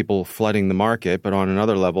bunch of people flooding the market, but on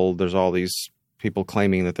another level, there's all these people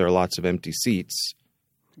claiming that there are lots of empty seats.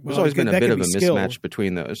 There's always been a bit of a mismatch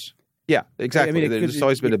between those. Yeah, exactly. There's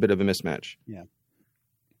always been a bit of a mismatch.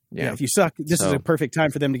 Yeah, if you suck, this is a perfect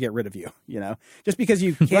time for them to get rid of you. Just because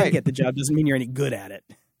you can't get the job doesn't mean you're any good at it.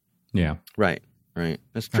 Yeah, right.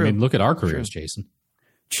 That's true. I mean, look at our careers, Jason.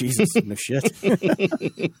 Jesus, no shit.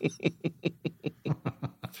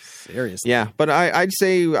 Seriously. Yeah, but I'd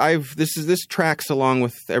say this tracks along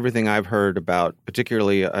with everything I've heard about,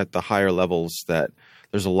 particularly at the higher levels, that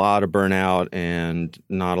there's a lot of burnout and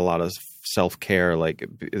not a lot of self-care. Like,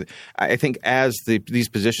 I think as these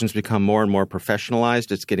positions become more and more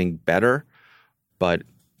professionalized, it's getting better, but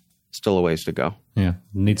still a ways to go. Yeah,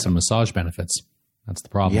 need some massage benefits. That's the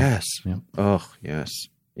problem. Yes. Yeah. Oh, yes.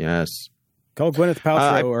 Call Gwyneth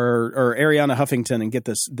Paltrow or Ariana Huffington and get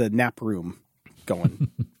the nap room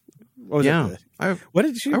going. What was it? I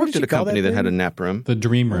worked at a company that had a nap room. The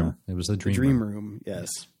Dream Room. It was the Dream Room. Yes.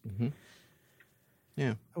 Mm-hmm.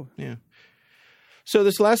 Yeah. Oh, yeah. So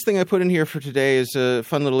this last thing I put in here for today is a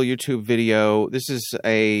fun little YouTube video. This is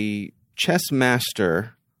a chess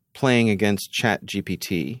master playing against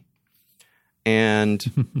ChatGPT. And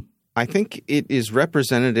I think it is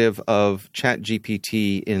representative of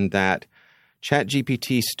ChatGPT in that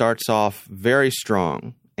ChatGPT starts off very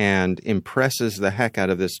strong and impresses the heck out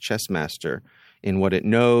of this chess master in what it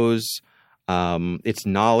knows, its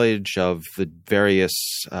knowledge of the various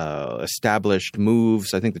established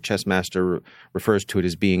moves. I think the chess master refers to it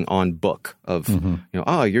as being on book of,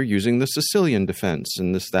 you're using the Sicilian defense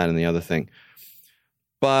and this, that, and the other thing.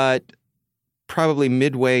 But probably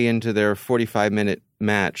midway into their 45-minute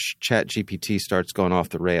match, ChatGPT starts going off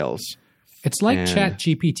the rails. It's like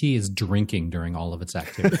ChatGPT is drinking during all of its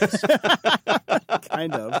activities.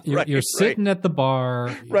 Kind of. You're sitting at the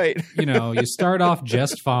bar. Right. You start off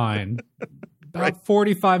just fine. About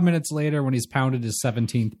 45 minutes later when he's pounded his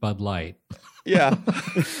 17th Bud Light. Yeah,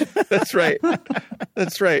 that's right.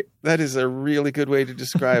 That's right. That is a really good way to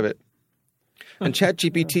describe it. And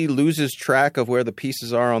ChatGPT loses track of where the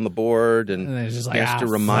pieces are on the board, and it's just he has to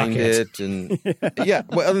remind it. And yeah,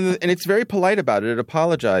 well, and it's very polite about it. It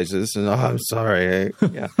apologizes, and I'm sorry.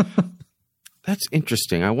 Yeah, that's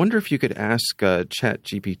interesting. I wonder if you could ask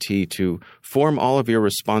ChatGPT to form all of your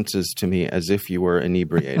responses to me as if you were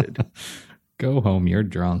inebriated. Go home, you're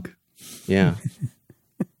drunk. Yeah.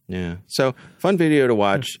 Yeah. So fun video to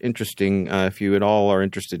watch. Interesting if you at all are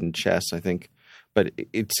interested in chess, I think. But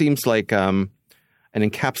it seems like an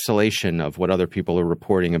encapsulation of what other people are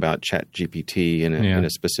reporting about ChatGPT in a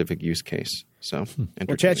specific use case. So,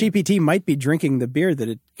 well, ChatGPT might be drinking the beer that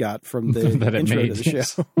it got from the intro to the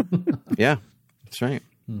show. Yeah, that's right.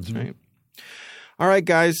 That's right. All right,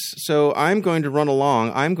 guys. So I'm going to run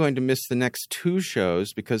along. I'm going to miss the next 2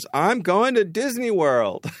 shows because I'm going to Disney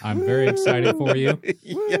World. I'm very excited for you.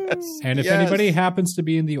 Yes. And if anybody happens to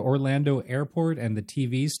be in the Orlando airport and the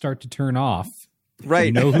TVs start to turn off, right,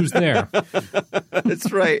 you know who's there.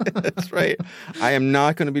 That's right. That's right. I am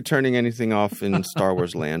not going to be turning anything off in Star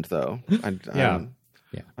Wars Land, though. I'm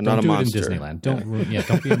not a monster. Don't do it in Disneyland.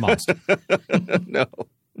 Don't be a monster.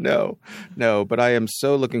 No, but I am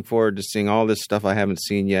so looking forward to seeing all this stuff I haven't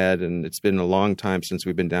seen yet, and it's been a long time since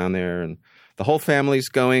we've been down there, and the whole family's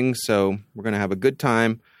going, so we're going to have a good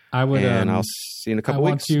time. And I'll see you in a couple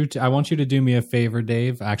weeks. I want you to do me a favor,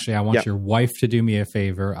 Dave. Actually, I want your wife to do me a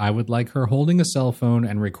favor. I would like her holding a cell phone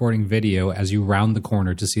and recording video as you round the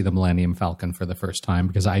corner to see the Millennium Falcon for the first time,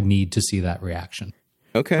 because I need to see that reaction.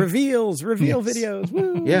 Okay. Reveal videos.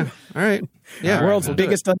 Woo. Yeah. All right. Yeah. World's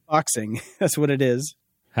biggest unboxing. That's what it is.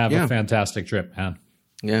 Have a fantastic trip, man.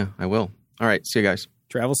 Yeah, I will. All right. See you guys.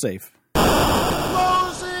 Travel safe.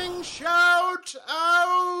 Closing shout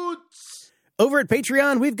outs. Over at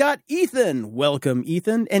Patreon, we've got Ethan. Welcome,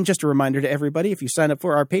 Ethan. And just a reminder to everybody, if you sign up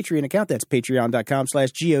for our Patreon account, that's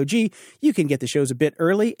patreon.com/GOG, you can get the shows a bit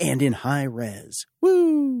early and in high res.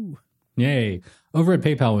 Woo! Yay. Over at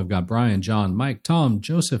PayPal, we've got Brian, John, Mike, Tom,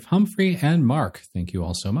 Joseph, Humphrey, and Mark. Thank you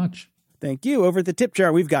all so much. Thank you. Over at the tip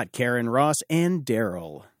jar, we've got Karen, Ross, and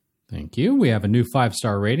Daryl. Thank you. We have a new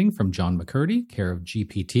 5-star rating from John McCurdy, care of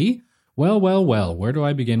GPT. Well, where do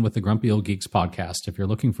I begin with the Grumpy Old Geeks podcast? If you're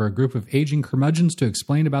looking for a group of aging curmudgeons to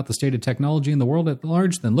explain about the state of technology in the world at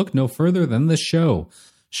large, then look no further than this show.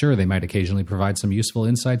 Sure, they might occasionally provide some useful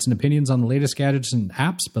insights and opinions on the latest gadgets and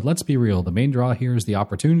apps, but let's be real. The main draw here is the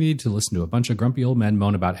opportunity to listen to a bunch of grumpy old men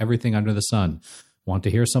moan about everything under the sun. Want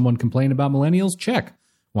to hear someone complain about millennials? Check.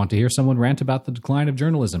 Want to hear someone rant about the decline of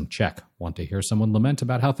journalism? Check. Want to hear someone lament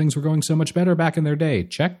about how things were going so much better back in their day?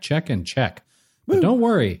 Check, check, and check. But don't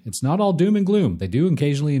worry, it's not all doom and gloom. They do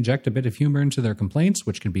occasionally inject a bit of humor into their complaints,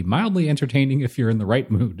 which can be mildly entertaining if you're in the right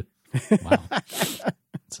mood. Wow.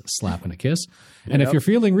 It's a slap and a kiss. And if you're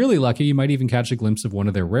feeling really lucky, you might even catch a glimpse of one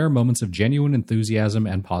of their rare moments of genuine enthusiasm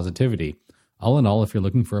and positivity. All in all, if you're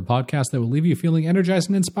looking for a podcast that will leave you feeling energized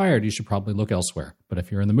and inspired, you should probably look elsewhere. But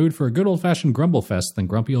if you're in the mood for a good old-fashioned grumble fest, then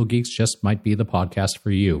Grumpy Old Geeks just might be the podcast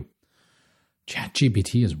for you.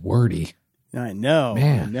 ChatGPT is wordy. I know.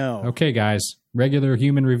 Man. I know. Okay, guys. Regular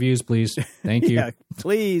human reviews, please. Thank you. Yeah,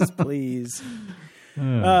 please.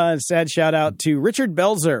 Sad shout out to Richard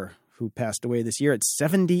Belzer, who passed away this year at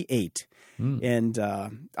 78. And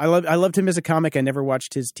I loved him as a comic. I never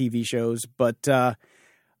watched his TV shows, but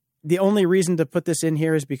the only reason to put this in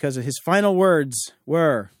here is because of his final words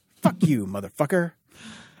were, "Fuck you, motherfucker."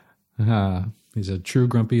 He's a true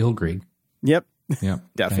grumpy old Greek. Yep. Yep.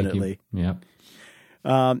 Definitely. Yep.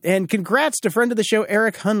 And congrats to friend of the show,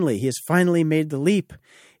 Eric Hunley. He has finally made the leap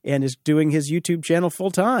and is doing his YouTube channel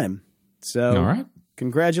full time. So, all right.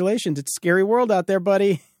 Congratulations. It's a scary world out there,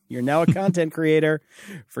 buddy. You're now a content creator.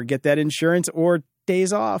 Forget that insurance or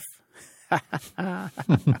days off.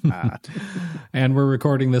 And we're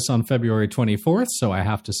recording this on February 24th, so I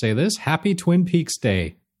have to say this. Happy Twin Peaks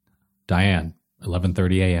Day. Diane,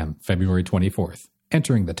 11:30 a.m., February 24th,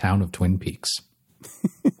 entering the town of Twin Peaks.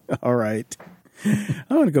 All right.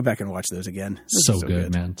 I want to go back and watch those again. So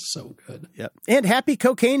good, man. So good. Yep. And happy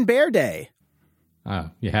Cocaine Bear Day.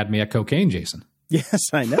 You had me at cocaine, Jason. Yes,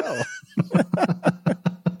 I know.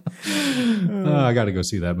 I got to go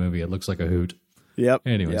see that movie. It looks like a hoot. Yep.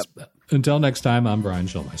 Anyways, until next time, I'm Brian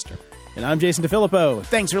Schulmeister. And I'm Jason DeFilippo.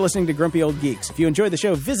 Thanks for listening to Grumpy Old Geeks. If you enjoyed the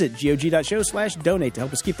show, visit gog.show/donate to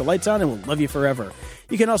help us keep the lights on, and we'll love you forever.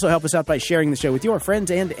 You can also help us out by sharing the show with your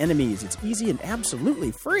friends and enemies. It's easy and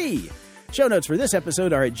absolutely free. Show notes for this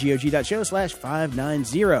episode are at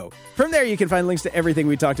gog.show/590. From there, you can find links to everything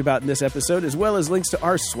we talked about in this episode, as well as links to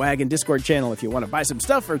our swag and Discord channel if you want to buy some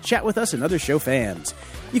stuff or chat with us and other show fans.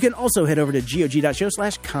 You can also head over to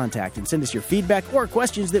gog.show/contact and send us your feedback or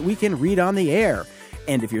questions that we can read on the air.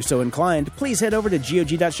 And if you're so inclined, please head over to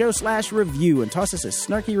gog.show/review and toss us a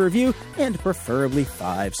snarky review and preferably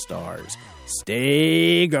 5 stars.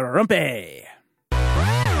 Stay grumpy!